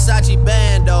since Versace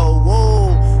Bando,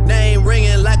 whoa. Name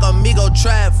ringing like a MIGOS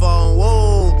trap phone,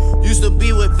 whoa. Used to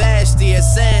be with Vashti at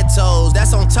Santos,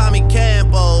 that's on Tommy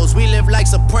Campos. We live like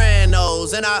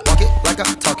Sopranos, and I walk it like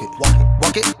I talk it. Walk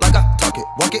it like I talk it.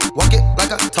 Walk it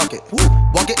like I talk it.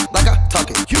 Walk it like I talk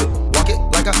it. You walk it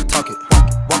like I talk it.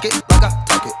 Walk it like I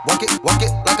talk it. Walk it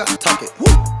like I talk it.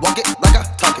 Walk it like I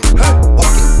talk it. Hey,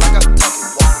 walk it like I talk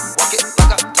it. Walk it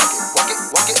like I talk it.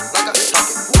 Walk it like I talk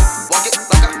it. Walk it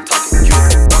like I talk it. You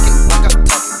walk it like I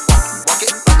talk it. Walk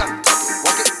it like I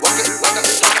talk it. Walk it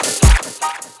like I talk it.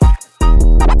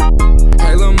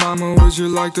 Hey lil' mama, would you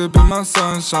like to be my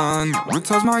sunshine? We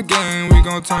touch my game, we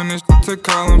gon' turn this to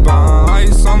Columbine.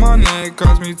 Ice on my neck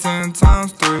cost me 10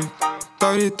 times 3.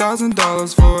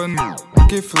 $30,000 for a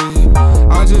get free.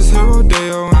 I just hit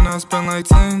Rodeo and I spent like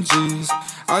 10 G's.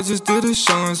 I just did a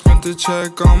show and spent the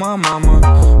check on my mama.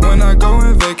 When I go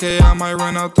and vacay, I might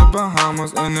run out the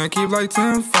Bahamas. And then keep like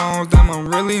 10 phones, damn I'm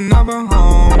really never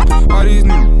home. All these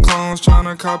new clones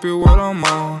tryna copy what I'm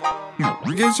on.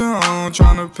 Get your own,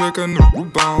 tryna pick a new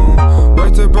bone.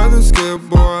 Right to brother Skip,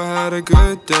 boy, I had a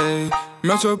good day.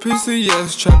 Metro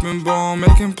PCS, trapping ball,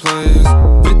 making plays.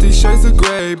 50 shades of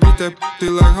gray, beat that p***y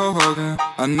like Ho Hogan.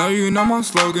 I know you know my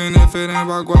slogan, if it ain't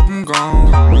about guap, I'm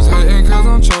gone. Was hating cause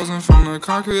I'm chosen from the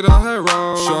concrete I had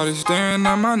rolled. Shorty staring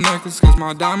at my necklace cause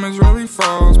my diamonds really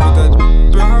froze. Put that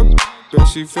in her bet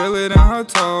she feel it in her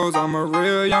toes. I'm a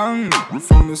real young nigga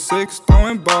from the 6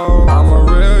 throwing balls. I'm a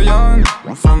real young nigga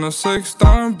I'm from the 6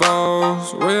 Stone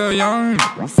Balls. Real young,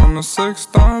 I'm from the 6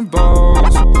 Stone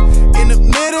Balls. In the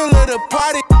middle of the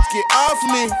party, get off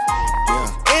me.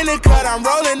 In the cut, I'm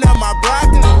rolling up my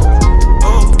broccoli.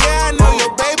 Yeah, I know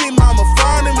your baby mama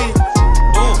fond of me.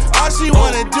 All she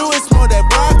wanna do is smoke that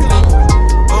broccoli.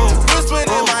 Whispered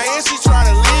in my ear, she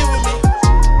tryna leave with me.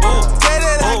 Say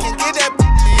that I can get that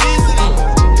easily.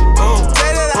 Say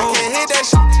that I can hit that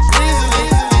easily.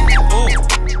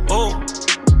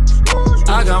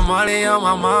 I got money on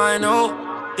my mind, oh,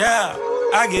 yeah.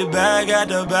 I get bag at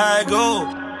the bag, oh,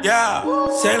 yeah.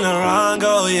 Saint Laurent,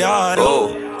 go yard,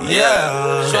 oh,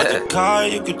 yeah. Short the car,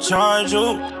 you can charge,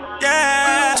 oh,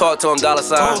 yeah. Talk to him, dollar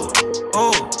sign.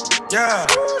 Oh, yeah.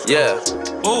 Yeah.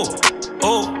 Oh,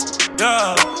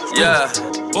 yeah. Yeah.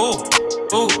 Oh.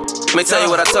 Let me tell you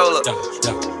what I told her.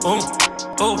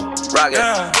 Rock it.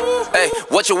 Yeah. Hey,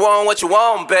 what you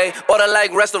want, babe? Order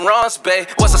like restaurants, babe.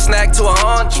 What's a snack to an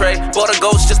entree? Bought a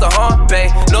ghost just a haunt,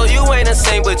 babe. No, you ain't the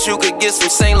same, but you could get some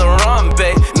Saint Laurent,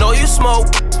 babe. No, you smoke,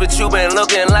 but you been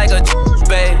looking like a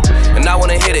babe. And I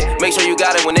wanna hit it, make sure you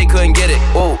got it when they couldn't get it.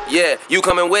 Oh, yeah, you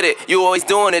coming with it. You always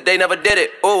doing it, they never did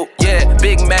it. Oh, yeah,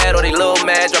 big mad or they little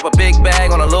mad. Drop a big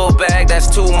bag on a little bag. That's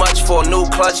too much for a new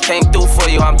clutch. Came through for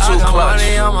you, I'm too clutch.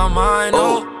 Money on my mind,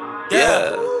 oh,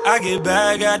 yeah. I get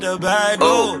bag at the bag,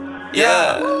 oh,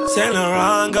 yeah. Saint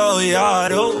Laurent, go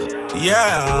yard, oh,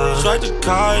 yeah. Strike the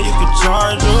car, you can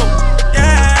charge, oh,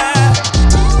 yeah.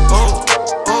 Oh,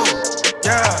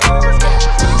 yeah.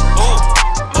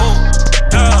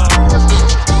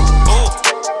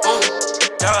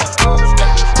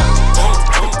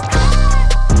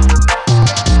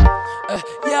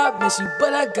 Yeah, I miss you,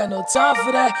 but I got no time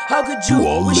for that. How could you? You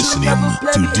are listening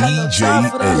to DJ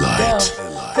A-lyt.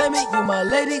 Play me, you my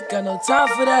lady, got no time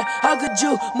for that. How could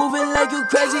you? Moving like you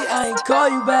crazy, I ain't call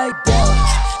you back down.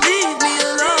 Leave me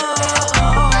alone.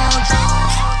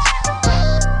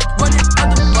 Running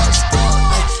out the bus down.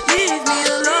 Leave me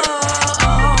alone.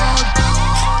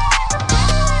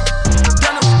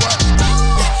 Done a what?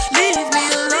 Leave me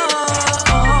alone.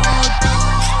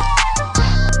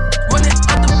 Running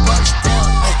out the bus down.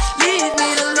 Leave me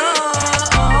alone.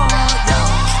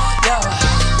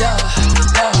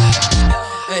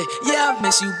 Yeah, I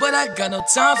miss you, but I got no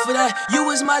time for that. You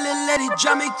was my little lady,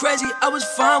 drive me crazy. I was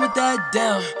fine with that,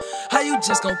 damn. How you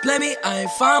just gon' play me? I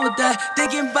ain't fine with that.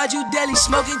 Thinking about you daily,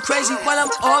 smoking crazy while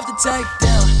I'm off the tag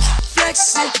down.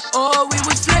 Flexing, oh, we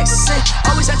was flexing.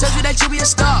 Always I told you that you be a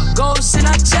star. Goals in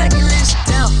our checklist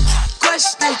down.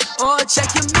 Question, or check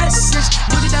your message.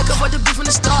 Knew that I could want the beat from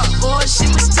the start. Or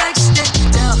she was texting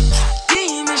down.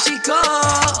 Demon, she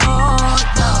called,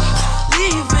 yeah.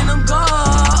 Leaving them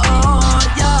gone,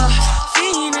 yeah.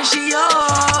 Fiending, she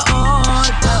on,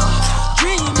 yeah.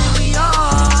 Dreaming, we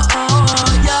on,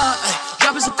 yeah.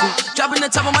 Dropping some cool, dropping the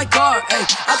top of my car, ayy.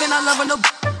 I cannot love her no.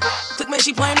 Click, man,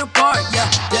 she playing her part, yeah,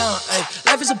 down, ayy.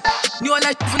 Life is a knew all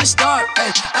that from the start,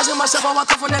 ayy. Asking myself, I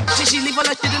walk up from that bitch, she leave all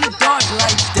that shit in the dark,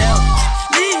 like, damn.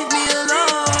 Leave me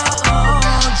alone.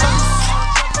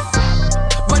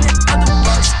 Running out the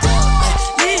bus down, ayy.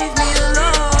 Leave me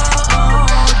alone.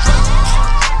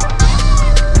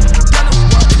 Done a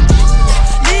what?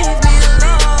 Leave me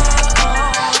alone.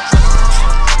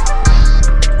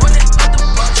 Running out the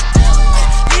bus down,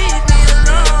 ayy. Leave me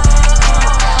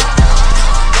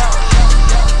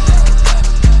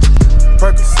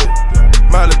Percocet,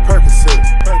 Miley Percocet,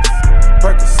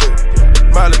 Percocet,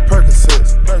 Miley Percocet,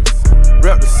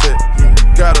 rep the set,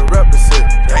 gotta rep the set,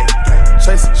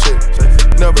 chase a chick,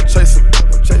 never chase a,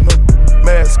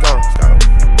 mask on,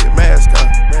 get mask on,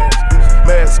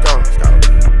 mask on,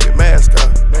 get mask on,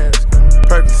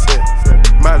 Percocet,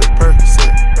 Miley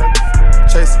Percocet,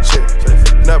 chase a chick,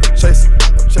 never chase a,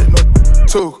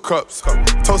 2 cups,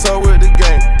 toast her with the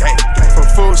game, from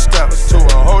full steps to a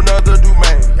whole nother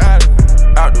domain.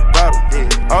 Out the bottle,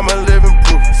 I'm a living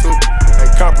proof.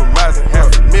 Ain't compromising,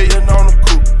 $500,000 on the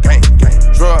coupe.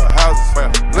 Drug houses,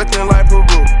 looking like Peru.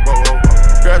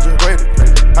 Graduated,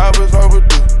 I was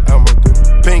overdue.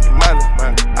 Pink Miley,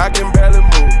 I can barely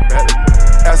move.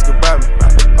 Ask about me,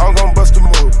 I'm gon' bust a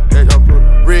move.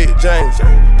 Red James,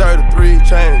 33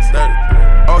 chains.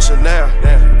 Ocean now,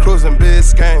 cruising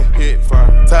Biscayne.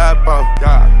 Top off,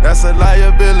 that's a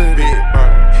liability.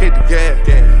 Hit the gas,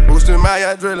 boosting my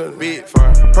adrenaline.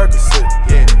 Percocet,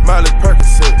 Miley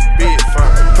Percocet,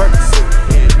 Percocet,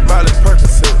 Miley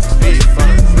Percocet,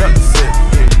 represent,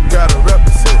 gotta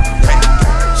represent.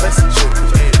 Chase a chick,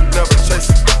 never chase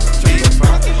a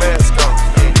mask on,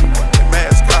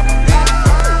 mask on,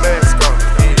 mask on,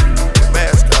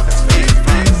 mask on.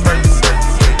 Percocet,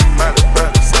 Miley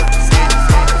Percocet.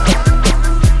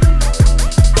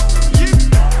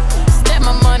 Step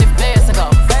my money fast and go.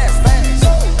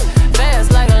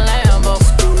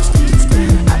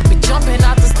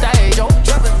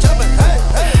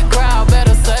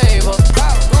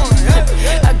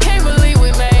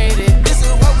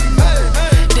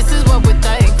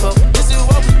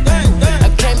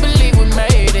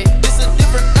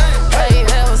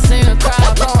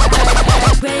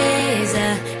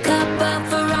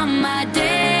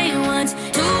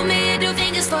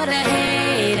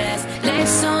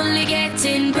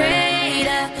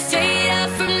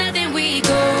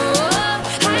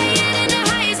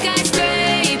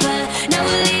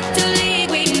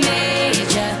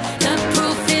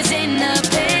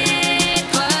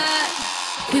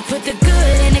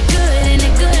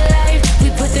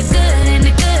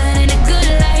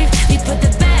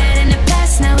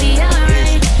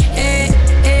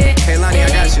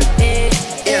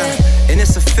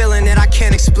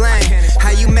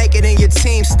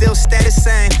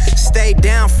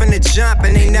 down from the jump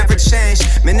and they never changed.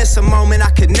 Man, it's a moment I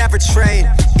could never trade.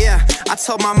 Yeah, I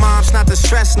told my moms not to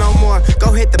stress no more.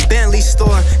 Go hit the Bentley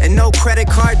store and no credit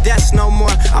card debts no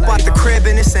more. I bought the crib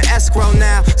and it's an escrow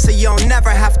now, so you don't never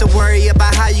have to worry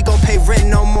about how you gon' pay rent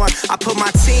no more. I put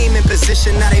my team in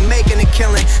position, now they making a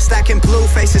killing. Stacking blue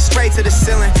faces straight to the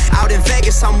ceiling. Out in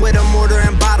Vegas, I'm with them,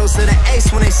 ordering bottles of the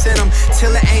Ace when they send them,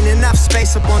 till it ain't enough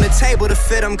space up on the table to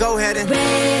fit them. Go ahead and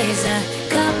raise a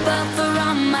cup up for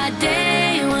all my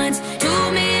day ones.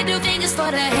 2 middle fingers for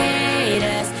the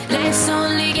haters. Life's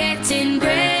only getting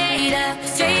greater.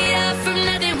 Straight up from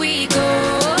nothing we go.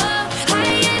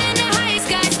 Higher than the high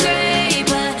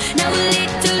skyscraper. No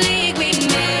little league we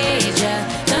major.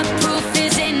 The proof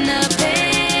is in the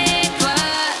paper.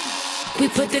 We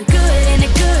put the good in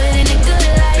the good in the good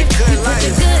life. We put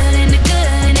the good in the good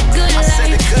in the good life.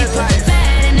 We put the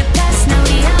bad in the past, now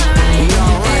we alright. We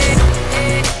alright.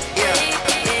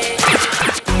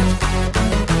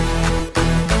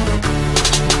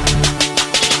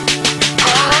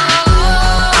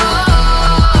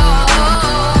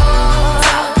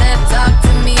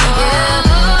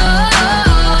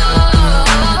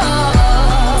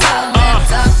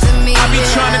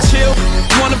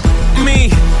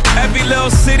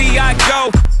 City I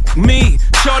go, me.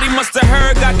 Shorty musta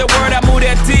heard, got the word, I moved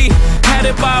that D. Had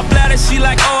it by a bladder, she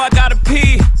like, oh, I gotta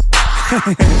pee.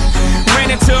 Ran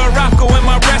into a rocko in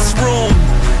my restroom.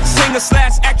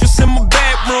 Singer/actress in my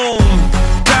bedroom.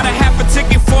 Got a half a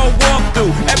ticket for a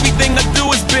walkthrough. Everything I do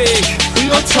is big. We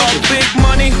gon' talk big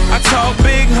money, I talk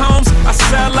big homes. I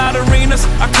sell out arenas,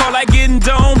 I call like getting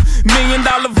dome. $1 million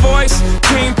voice,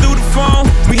 came through the phone.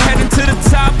 We heading to the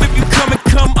top, if you come and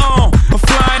come on. I'm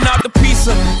flying out the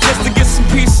pizza, just to get some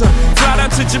pizza. Fly down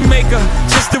to Jamaica,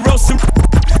 just to roast some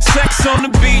sex on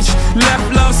the beach. Left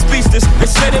love speechless, they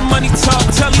say that money talk.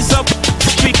 Tell these up,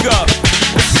 speak up.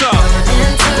 What's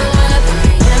up?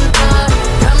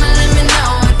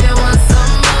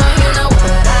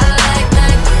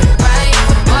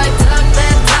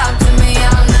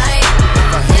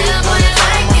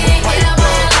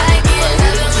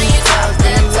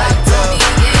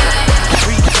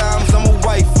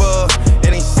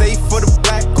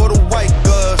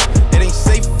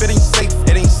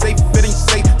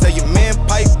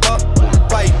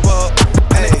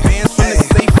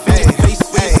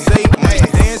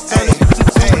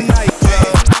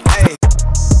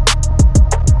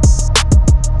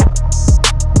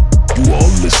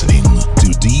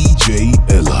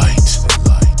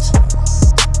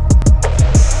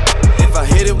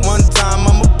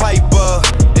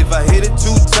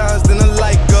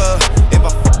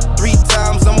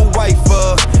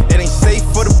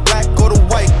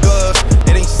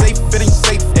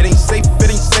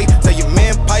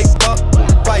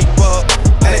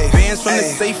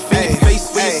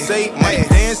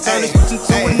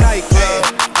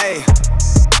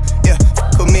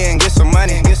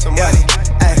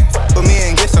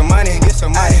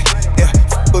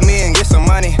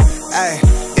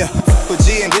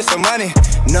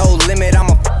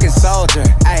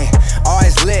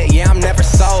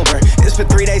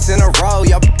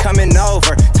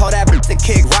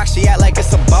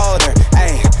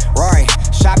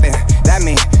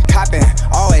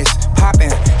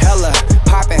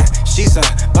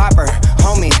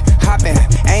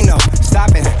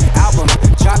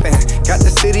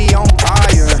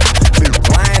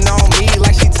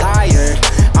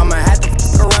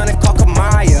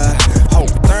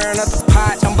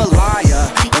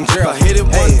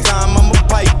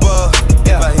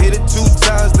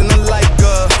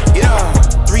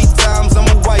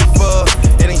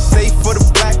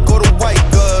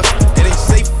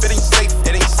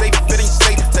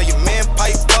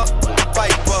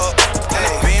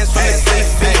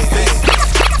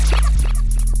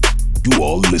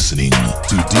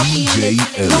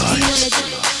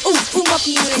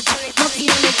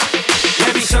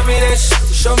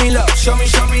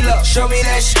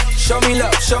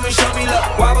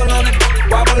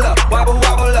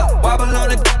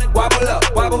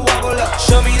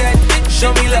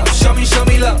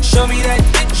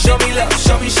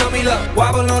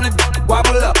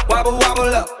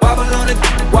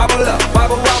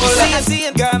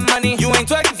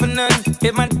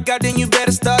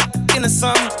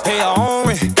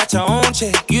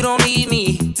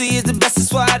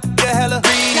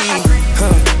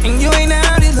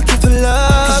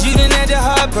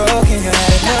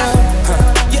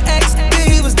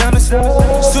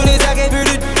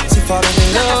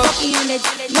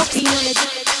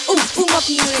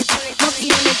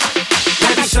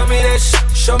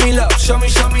 Show me show me love, show me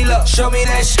love, show me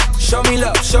that shit, show me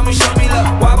love, show me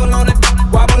love. Wobble on it,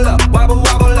 wobble up, wobble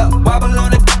up, wobble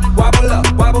on it, wobble up,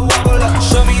 wobble up.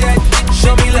 Show me that,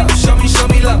 show me love, show me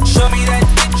love, show me that,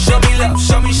 show me love,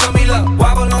 show me love.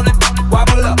 Wobble on it,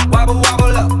 wobble up, wobble up,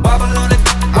 wobble on it,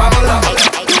 wobble up.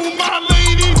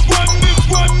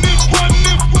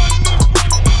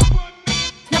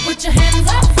 Now put your hands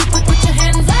up, put your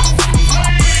hands up.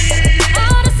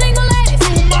 All the single ladies. To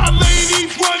my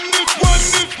ladies, run this.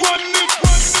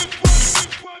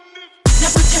 Now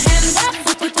put your hands up,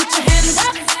 put your hands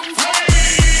up.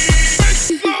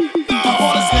 I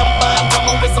wanna slim by a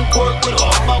woman with some pork with her.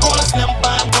 I wanna slim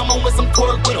by a woman with some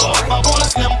pork with her. I wanna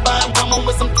slim by a woman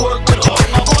with some pork with her.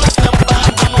 I wanna slim by a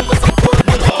woman with some pork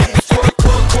with her.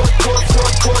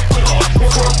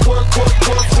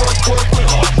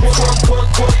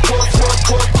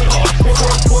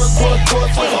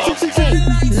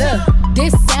 Look,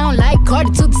 this sound like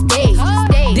Cardi to the stage.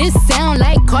 This sound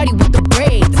like Cardi with the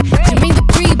braids. Jermaine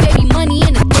Dupri, baby, money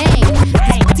in the game.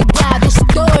 This pussy wild, then she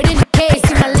throw it in the case.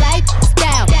 See my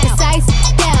lifestyle, it's ice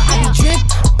down. I be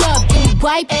dripped up, get me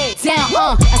wiped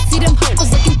down. I see them hoes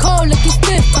looking cold, looking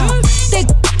stiff. Thick,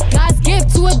 God's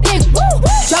gift to a dick.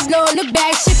 Drop low, look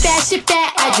back, shit that.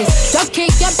 I just drop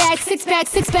kick your back, six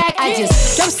pack. I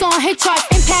just drop song, hit charts,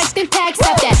 impact.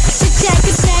 Stop that. Chit chat,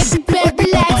 get snagged,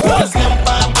 relax. I wanna slim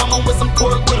by a woman with some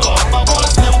pork with her. I wanna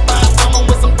slim by a woman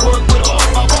with some pork with her.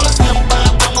 I wanna slim by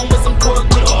a woman with some pork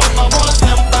with her. I wanna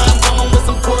slim by a woman with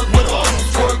some pork with her.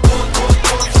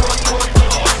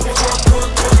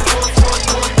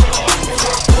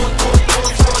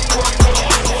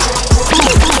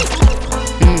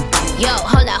 Yo,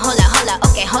 hola,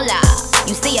 okay, hola.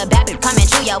 You see a bad bitch coming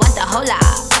through, yo, what's the hola?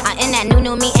 I'm in that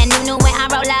new me and new when I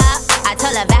roll up. I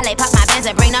told her valet, pop my bands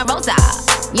and bring the rosa.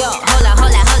 Yo, hola,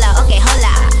 okay,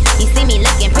 hola. You see me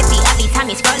looking pretty every time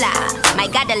you scroll up. My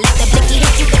God, the let the blicky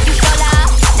hit you if you scroll up.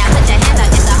 Now put your hands up,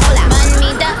 it's a hola. Run me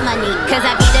the money, cause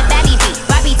I be the baddie beat.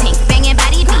 Barbie tank, banging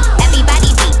body beat.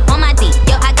 Everybody beat, on my D.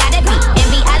 Yo, I gotta be in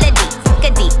reality.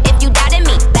 Good D, if you doubted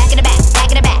me, back in the back.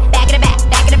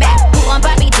 Who on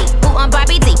Barbie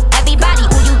D? Everybody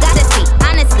who you gotta see.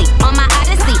 Honestly, on my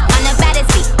odyssey, on the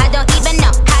baddest seat. I don't even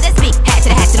know how to speak. Hat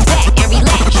to the back and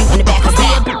relax. You in the back of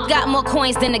that. Got more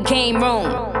coins than the game room,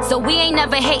 so we ain't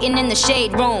never hating in the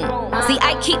shade room. See,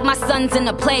 I keep my sons in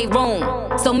the playroom,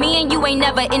 so me and you ain't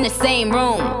never in the same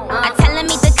room. I tell him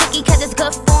eat the cookie cause it's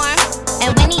good form.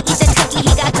 And when he eat the cookie,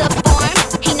 he got good form.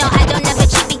 He know I don't never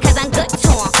cheat because I'm good to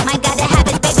him. My God, to have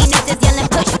his baby nurses yelling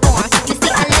push form. You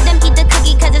see, I let him eat the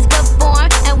cookie cause it's good form.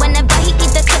 And whenever he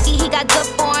eat the cookie, he got good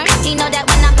form. He know that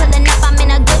when I'm pulling up, I'm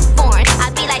in a good form.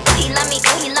 I be like, ooh, he love me,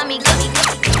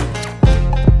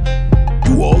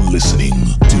 You are listening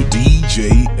to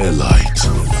DJ A-lyt.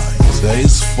 There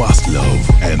is Fast Love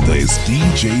and there is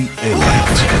DJ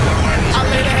A-lyt. I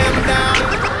lay the hammer down.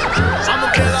 I'ma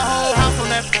build a whole house on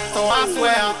that, so I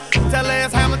swear. Tell her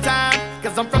it's hammer time,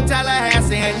 cause I'm from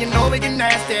Tallahassee, and you know we get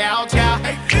nasty out, child.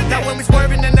 Now when we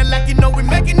swerving in the lack, you know we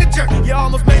making the jerk. You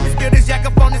almost made me spill this yak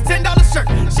up on this $10 shirt.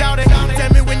 Shout it, tell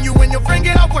me when you and your friend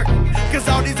get off work, cause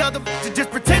all these other are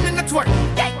just pretending to twerk.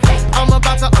 I'm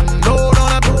about to unload on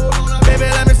her. Baby,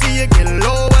 let me see you get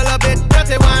low a little bit.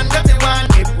 Dirty wine,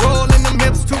 keep rolling them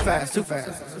hips too fast. So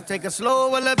take it slow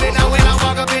a little bit. Now when I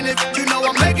walk up in it, you know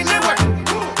I'm making it work.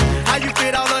 How you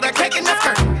fit all of that cake in the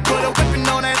skirt? Put a whipping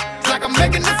on that like I'm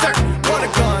making dessert. For the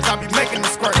guns, I'll be making the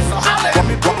squirt. So holla at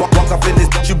me. Walk up in this,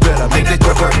 you better make it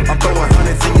quiver. I'm throwing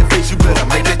hundreds in your face, you better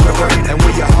make it quiver. And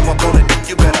when you hop up on it,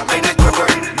 you better make it quiver.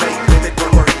 Make it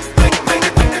quiver. Make it.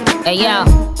 Hey yo,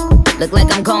 look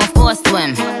like I'm going for a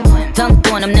swim.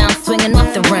 Dunked on him, now I'm swinging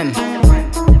off the rim.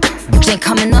 Bitch ain't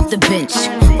coming off the bench,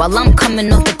 while I'm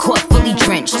coming off the court fully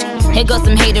drenched. Here goes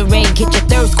some haterade, get your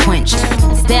thirst quenched.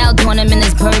 Style doing him in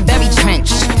this Burberry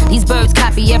trench. These birds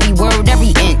copy every word,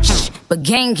 every inch. But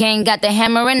gang got the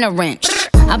hammer and the wrench.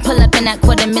 I pull up in that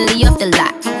 $250,000 off the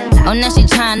lot. Oh, now she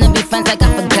tryna be friends like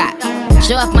I forgot.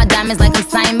 Show off my diamonds like I'm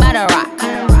signed by the rock.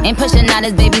 Ain't pushing out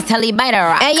his baby's telly by the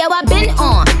rock. Hey yo, I been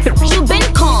on, you been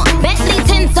con. Bentley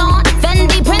tints on,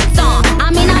 Fendi prints on.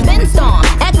 I mean I been storm,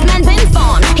 X-Men been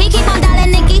formed. He keep on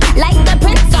dialing Nicki like the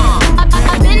Prince song.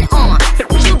 I been on,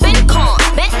 you been con.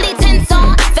 Bentley tints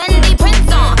on, Fendi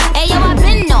prints on. Hey yo, I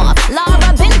been off,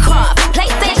 Laura been Croft.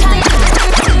 PlayStation.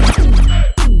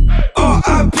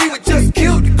 R.I.P. we just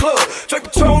killed the club. Drake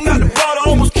Patron out the bottle,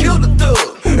 almost killed the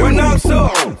thug. Right now I'm so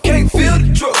can't feel the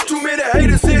drug. Too many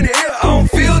haters in the air, I don't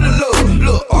feel the love.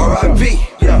 Look, R.I.P.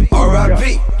 Yeah,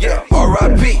 R.I.P. Yeah,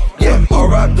 R.I.P. Yeah,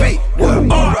 R.I.P.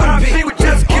 What? R.I.P.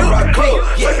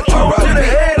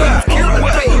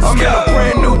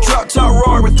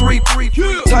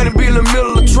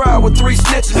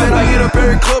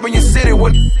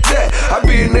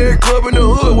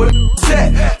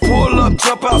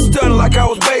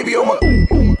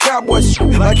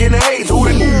 in the haze. Who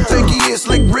the think he is?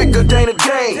 Slick Rick or Dana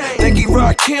Dane? Think he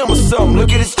rock Kim or something?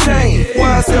 Look at his chain.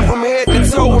 YSL from head to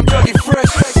toe, I'm Dougie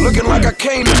Fresh. Looking like I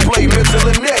came to play Mitchell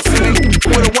and Ness. And he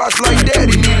with a watch like that,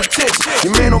 he need attention.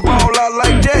 Your man don't ball out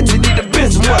like that, you need to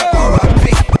bench him. What?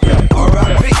 R.I.P.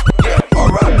 R.I.P.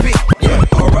 R.I.P.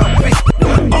 R.I.P.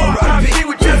 R.I.P. He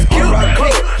was just killed. R.I.P.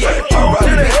 R.I.P.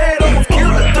 To the head, almost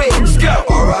killed the thing.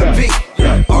 R.I.P.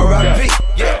 R.I.P.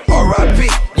 R.I.P.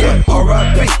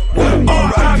 R.I.P.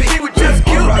 R.I.P. He was just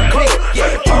killed. R.I.P.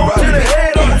 To the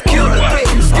head, almost killed the thing.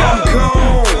 I'm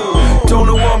gone. Don't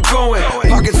know where I'm going.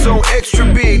 Pockets so extra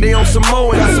big, they on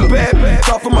Samoan. Got some bad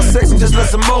thought for my section, just let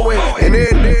some mow in. And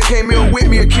then came in with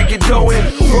me and kick it dough in.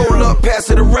 Roll up, pass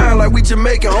it around like we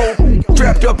Jamaican. Home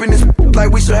trapped up in this like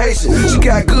we some Haitian. She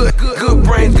got good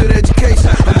brains, good education.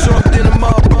 I'm drunk in the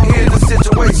mall, here's the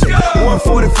situation.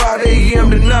 1:45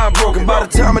 a.m. to 9 broken. By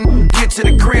the time I get to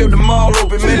the crib, the mall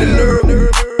open. Man, the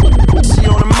nerve. She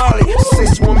on the molly. She say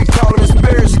she want me call her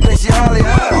Spirit. She think she Holly.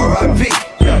 R.I.P.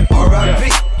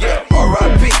 R.I.P.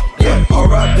 R.I.P.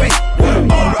 R.I.P.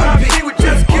 R.I.P. He was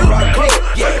just killed. R.I.P.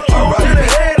 R.I.P. To the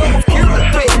head, almost killed the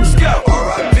thing.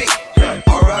 R.I.P.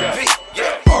 R.I.P.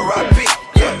 R.I.P.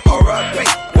 R.I.P.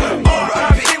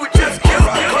 R.I.P. He was just killed.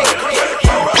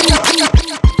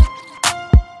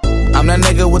 I'm that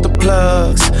nigga with the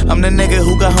plugs. I'm the nigga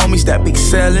who got homies that be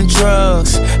selling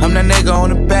drugs. I'm that nigga on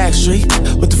the back street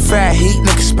with the fat heat.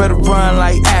 Niggas better run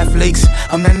like athletes.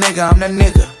 I'm that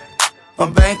nigga. My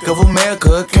Bank of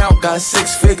America account got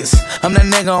 6 figures. I'm that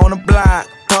nigga on the block.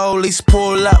 Police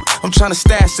pull up, I'm tryna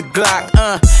stash the Glock.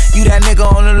 You that nigga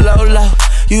on the low.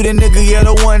 You the nigga, yeah,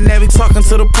 the one that be talking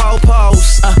to the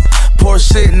po-pos. Poor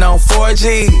shitting on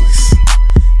 4Gs.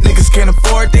 Niggas can't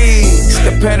afford these.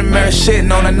 The Panamera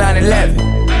shitting on a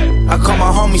 911. I call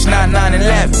my homies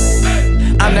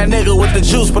 9911. I'm that nigga with the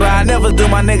juice, but I never do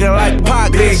my nigga like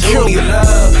Pac. Bitch, who do you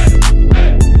love?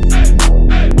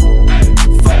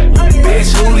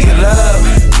 Bitch, who do you love?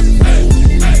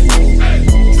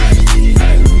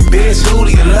 Bitch, who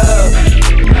do you love?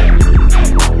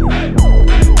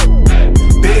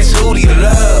 Bitch, who do you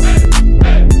love?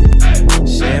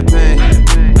 Champagne.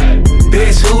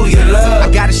 Bitch, who do you love? I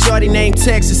got a shorty named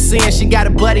Texas Sin. She got a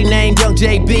buddy named Young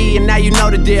JB, and now you know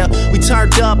the deal. We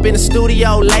turned up in the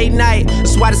studio late night.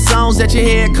 That's why the songs that you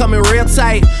hear coming real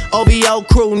tight. OVO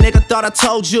crew, nigga, thought I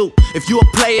told you. If you a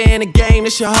player in a game,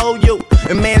 it should hold you.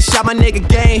 And man, shot my nigga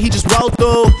game, he just rolled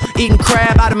through. Eating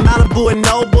crab out of Malibu and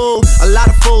Nobu. A lot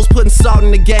of fools putting salt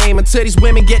in the game until these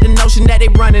women get the notion that they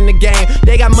running the game.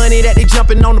 They got money that they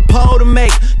jumping on the pole to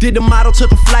make. Did the model,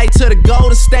 took a flight to the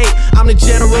Golden State. I'm the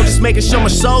general, just making sure my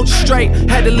soldiers straight.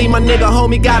 Had to leave my nigga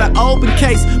home, he got an open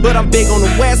case. But I'm big on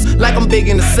the west, like I'm big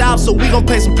in the south. So we gon'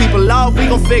 pay some people off, we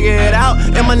gon' figure it out.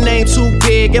 And my name too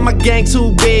big, and my gang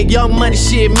too big. Young money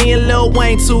shit, me and Lil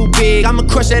Wayne too big. I'ma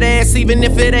crush that ass even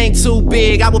if it ain't too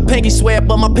big. I would pinky swear,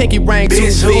 but my pinky ring too big.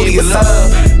 Bitch, who do you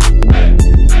love?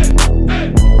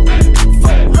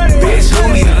 Bitch,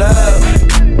 who do you love?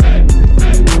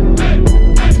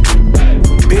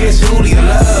 Bitch, who do you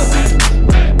love?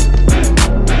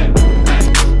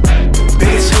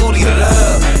 Bitch, who do you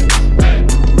love?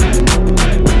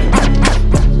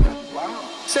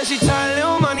 Said she tired,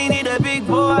 little money, need a big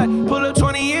boy. Pull up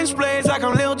 20-inch blades like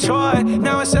I'm Lil Troy.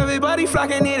 Now it's everybody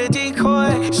flocking, need a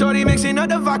decoy. Shorty mixing up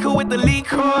the vodka with the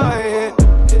liquor.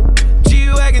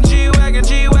 G-Wagon, G-Wagon,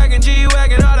 G-Wagon,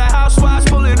 G-Wagon. All the housewives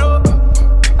pulling up.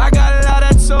 I got a lot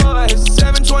of toys.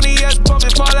 720S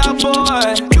pumping Fall Out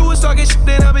Boy. You was talking shit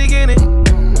in the beginning.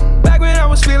 Back when I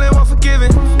was feeling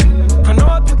unforgiving. I know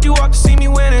I picked you up to see me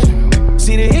winning.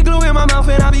 See the hit glue in my mouth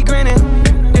and I be grinning.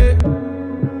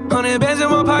 100 bands in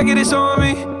my pocket, it's on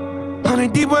me.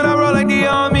 100 deep when I roll like the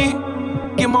army.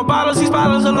 Get more bottles, these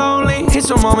bottles are lonely. It's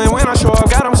a moment when I show up,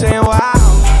 God, I'm saying wow.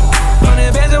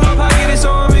 100 bands in my pocket, it's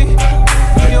on me.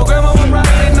 And your grandma would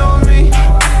probably know me.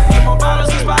 Get more bottles,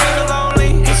 these bottles are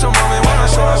lonely. It's a moment when I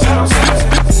show up, God, I'm saying.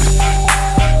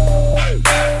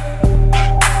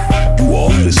 You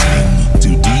are listening to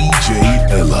DJ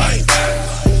A-lyt.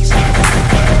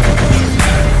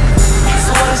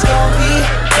 So what it's gonna be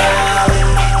now?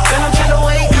 Girl, I'm tryna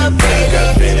wake up,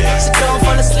 baby. So don't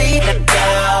fall asleep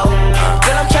now.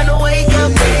 Girl, I'm tryna wake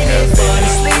up, baby.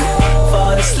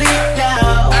 Fall asleep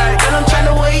now. Girl, I'm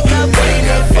tryna wake up,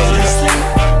 baby.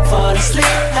 Fall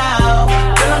asleep now.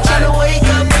 Girl, I'm tryna wake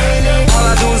up, baby. All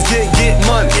I do is get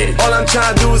money. All I'm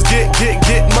tryna do is get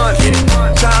money.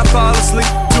 Tryna fall asleep.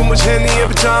 Too much Henny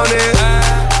every drowning.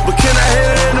 But can I hit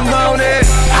it in the morning?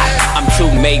 I'm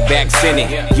too made Maybach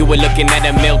Senate. You were looking at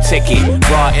a meal ticket.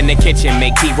 Raw in the kitchen,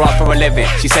 make tea raw for a living.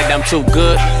 She said I'm too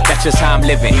good, that's just how I'm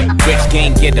living. Rich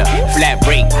game getter, flat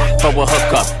rate for a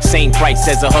hookup. Same price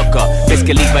as a hooker. This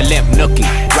could leave a limp nookie.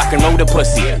 Rock and roll the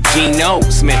pussy. Geno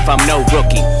Smith, I'm no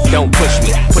rookie. Don't push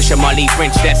me. Push a Marley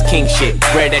French, that's king shit.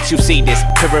 Rare that you see this.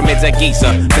 Pyramids of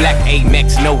Giza. Black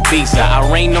Amex, no visa. I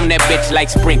rain on that bitch like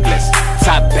sprinklers.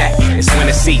 Top back, it's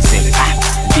winter season.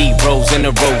 D-Rose in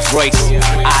a Rolls Royce.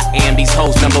 I am these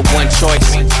hoes' #1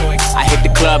 choice. I hit the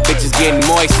club, bitches getting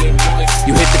moist.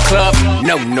 You hit the club,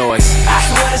 no noise. I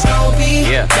swear it's gon' be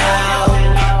now.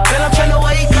 Girl, I'm tryna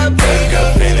wake up,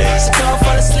 baby. So don't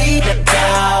fall asleep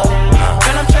now.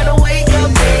 Girl, I'm tryna wake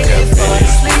up, baby.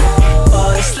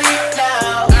 Fall asleep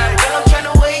now. Girl, I'm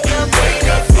tryna wake up, baby.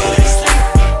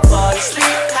 Fall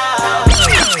asleep now.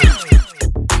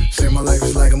 Say my life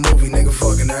is like a movie, nigga,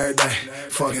 fucking every day.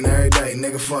 Fucking every day,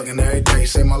 nigga, fucking every day.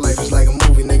 Say my life is like a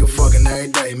movie, nigga, fucking every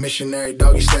day. Missionary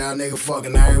doggy style, nigga,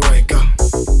 fucking every way. Go.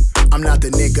 I'm not the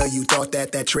nigga you thought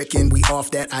that trickin'. We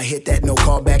off that, I hit that, no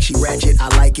callback. She ratchet, I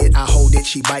like it, I hold it,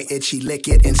 she bite it, she lick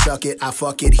it and suck it. I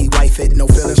fuck it, he wife it. No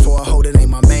feelings for a hoe, that ain't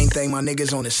my main thing. My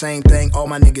niggas on the same thing. All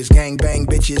my niggas gang bang,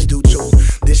 bitches do too.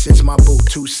 This is my boo,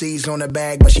 2 C's on the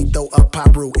bag, but she throw up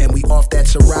pop root. And we off that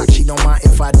Ciroc, she don't mind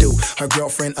if I do. Her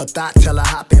girlfriend a thought, tell her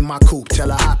hop in my coupe. Tell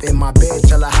her hop in my bed,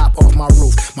 tell her hop off my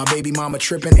roof. My baby mama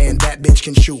trippin' and that bitch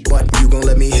can shoot. But you gon'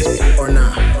 let me hit it or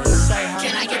not?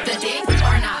 Can I get the dick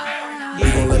or not? You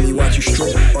gon' let me watch you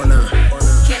strip or not?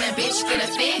 Can a bitch get a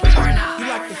fit or not?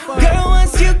 Girl,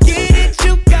 once you get it,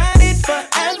 you got it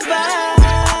forever.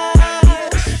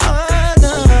 Oh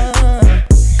no,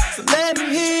 so let me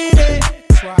hit it.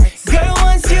 Girl,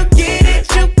 once you get it,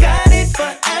 you got it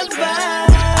forever.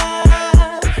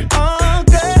 Oh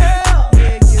girl,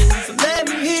 so let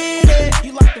me hit it.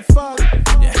 You like the fuck?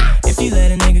 If you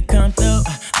let a nigga come through,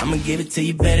 I'ma give it to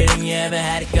you better than you ever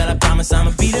had it. Girl, I promise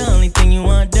I'ma be the only thing you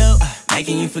wanna do.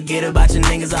 Making you forget about your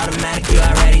niggas automatic, you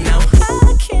already know.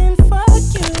 I can fuck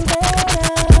you better.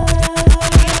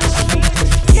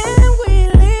 Can we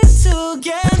live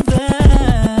together?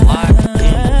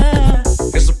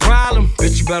 It's a problem,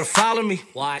 bitch, you better follow me.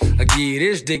 What? I give you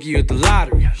this dick, you at the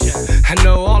lottery. I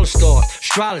know all the stars,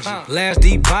 astrology. Last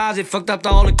deposit, fucked up the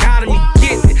whole economy.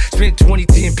 Getting it, spent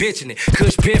 2010 pitching it,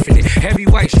 Kush piffing it,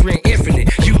 heavyweight string infinite.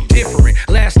 You different.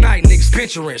 Last night, niggas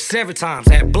picturing 7 times.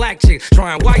 Had black chicks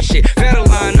trying white shit. Federal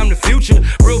line, I'm the future.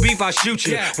 Real beef, I shoot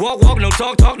you. Walk, no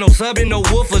talk, no subbing, no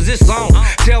woofers. This song,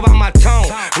 tell by my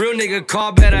tone. Real nigga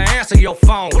call, better answer your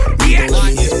phone. Yeah. You gon'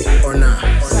 let me hit it or not?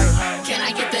 Can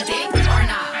I get the dick or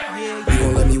not? You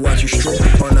gon' let me watch you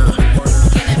strip or not?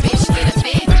 Can a bitch get a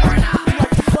fit or not?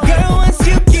 Girl, once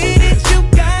you get it, you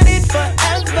got it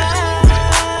forever.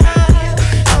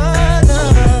 Oh no,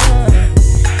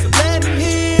 so let me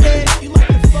hit it.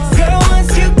 Girl,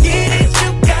 once you get it, you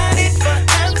got it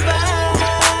forever.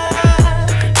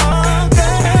 Oh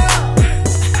girl,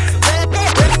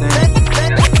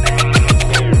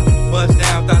 Bust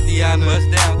down, Tatiana. Bust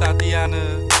down, Tatiana.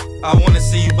 I wanna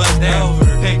see you bust down.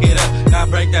 Pick it up, now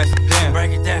break that shit down.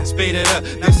 Break it down, speed it up,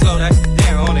 now slow that shit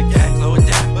down on the gang. Slow it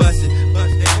down, bust it,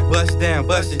 bust down,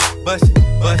 bust it, bust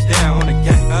down on the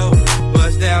gang.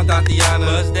 Bust down, Tatiana.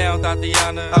 Bust down,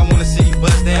 Tatiana. I wanna see you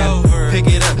bust down. Pick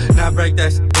it up, now break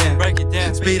that shit down. Break it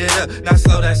down, speed it up, now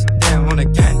slow that shit down on the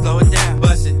gang. Slow it down,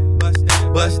 bust it,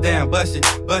 bust down, bust it,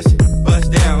 bust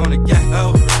down on the gang.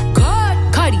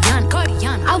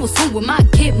 Cardiana, I was home with my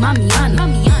kid, Mamiana.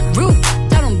 Rude,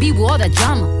 I don't be with all that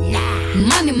drama.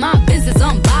 Minding my business,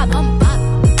 I'm bob.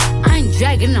 I ain't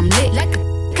dragging, I'm lit. Like a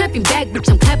clapping back, bitch,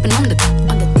 I'm clapping on the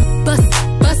bust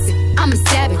it, I'm a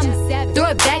savage. Throw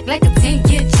it back like a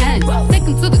 10-year challenge. Take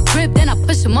him to the crib, then I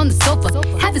push him on the sofa.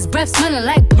 Have his breath smelling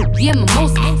like yeah,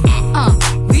 mimosa.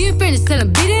 We ain't finished, tell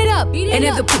him beat it up. And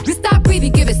if the poopy stop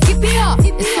breathing, give it, skip it up.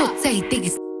 It's so tight, think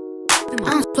it's I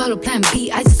don't swallow plan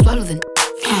B, I just swallow the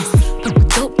nasty.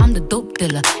 Dope, I'm the dope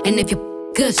dealer. And if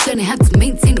you're good, shouldn't have to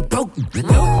maintain the broke.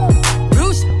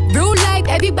 Real life,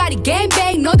 everybody gang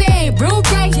bang, no they ain't real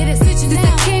right. Yeah, since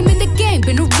I came in the game,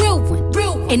 been a real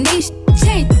one. And they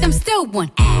changed, I'm still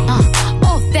one.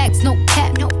 All facts, no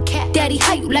cap. Daddy,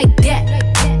 how you like that?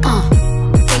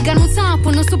 Ain't got no time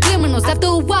for no subliminals. After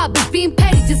a while, bitch, being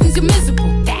petty just means you're miserable.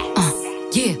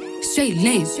 Yeah, straight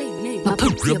lame. My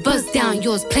pussy bust down,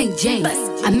 yours plain Jane.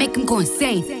 I make him go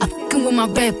insane. I fucking with my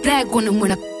red flag on him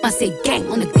when I say gang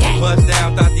on the gang. Bust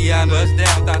down, Tatiana. Bust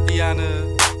down, Tatiana.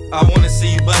 I wanna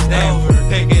see you bust down.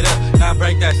 Pick it up, now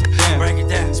break that shit down. Break it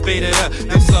down, speed it up,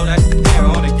 then slow that shit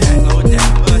down on the gang. Slow it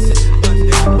down, bust it,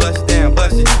 bust down,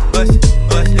 bust it, bust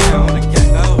down on the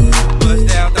gang. Bust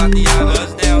down, Tatiana.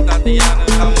 Bust down, Tatiana.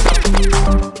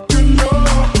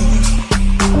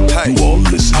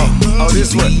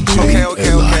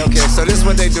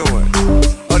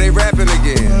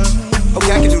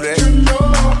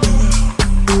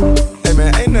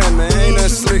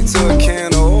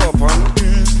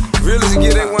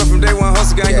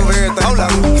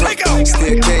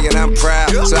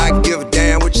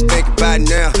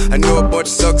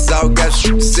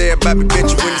 Say about me,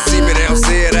 bitch, when you see me, they don't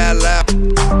say it out loud.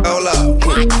 Hold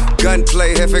up.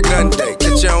 Gunplay, heavy gun day.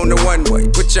 Get you on the one way,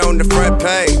 put you on the front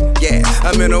page. Yeah,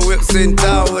 I'm in a whip sitting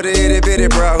tall with a itty bitty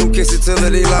bro who kiss it till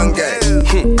it elongate.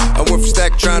 I went from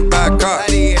stack trying to buy a car.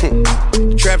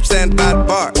 Trap stand by the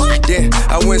bar. Yeah,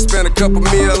 I went and spent a couple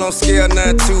mil on scale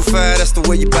 925. That's the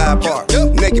way you buy a bar.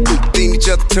 Naked people eating each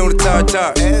other tuna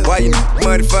tartar. Why you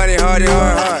money funny, hardy,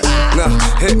 hard. No,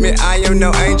 hit me, I am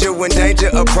no angel. When danger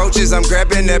approaches, I'm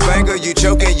grabbing that banger. You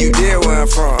choking, you dead where I'm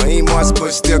from. Ain't Mars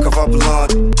push still come up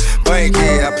along. Bank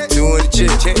it, I put 2 in the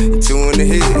chip, 2 in the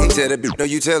head. He tell that bitch, no,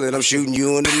 you tell it, I'm shooting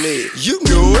you in the leg. You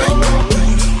know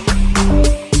it.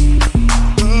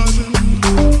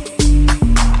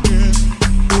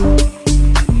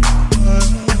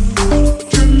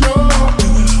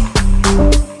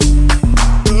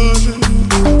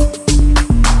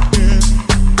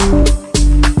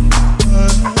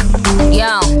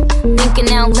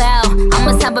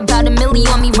 About $1 million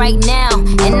on me right now.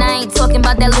 And I ain't talking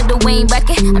about that Lil Wayne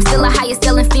record. I'm still a highest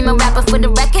selling female rapper for the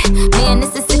record. Man,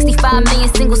 this is 65 million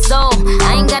single soul.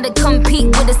 I ain't gotta compete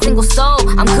with a single soul.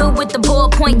 I'm good with the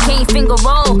ballpoint game, finger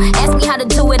roll. Ask me how to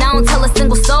do it, I don't tell a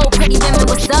single soul. Pretty women,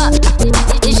 what's up?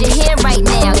 Is your hair right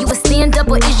now? You a stand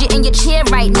up or is you in your chair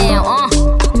right now?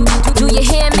 Do you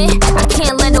hear me? I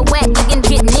can't let a wet nigga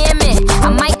get near me. I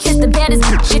might kiss the baddest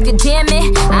bitch if you damn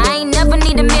it. I ain't never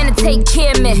need a man to take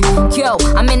care of me. Yo,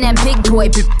 I'm in that big boy,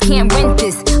 but can't rent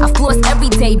this. I floss every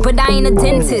day, but I ain't a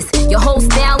dentist. Your whole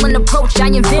style and approach I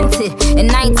invented.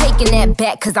 And I ain't taking that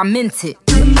back cause I meant it.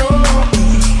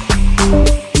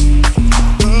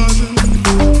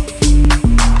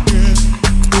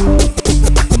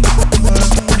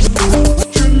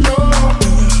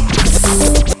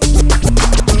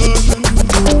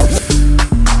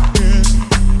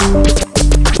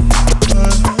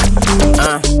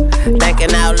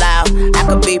 Thinking out loud, I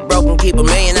could be broken, keep $1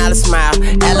 million smile.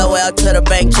 LOL to the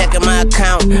bank, checking my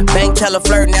account. Bank teller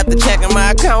flirting after checking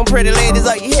my account. Pretty ladies,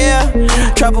 are you here?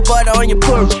 Truffle butter on your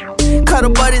push.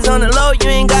 Cuddle buddies on the low, you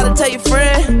ain't gotta tell your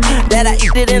friend that I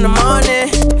eat it in the morning.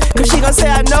 Cause she gon' say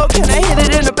I know, can I hit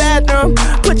it in the bathroom?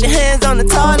 Put your hands on the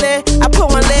toilet. I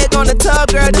put one leg on the tub,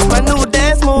 girl, this my new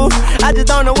dance move. I just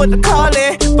don't know what to call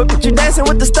it, but put you dancing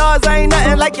with the stars, I ain't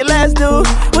nothing like your last dude.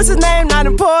 What's his name? Not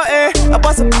important. I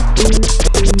bought some.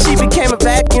 She became a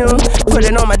vacuum, put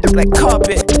it on my dick like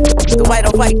carpet. The white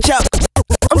on white chop.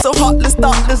 I'm so heartless,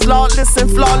 thoughtless, lawless, and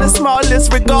flawless,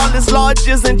 smallest, regardless,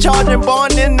 largest, and charging,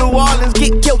 born in New Orleans.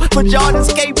 Get killed for Jordan,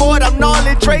 skateboard, I'm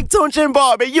gnarly, Drake, Tunch, and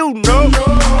Barbie, you know.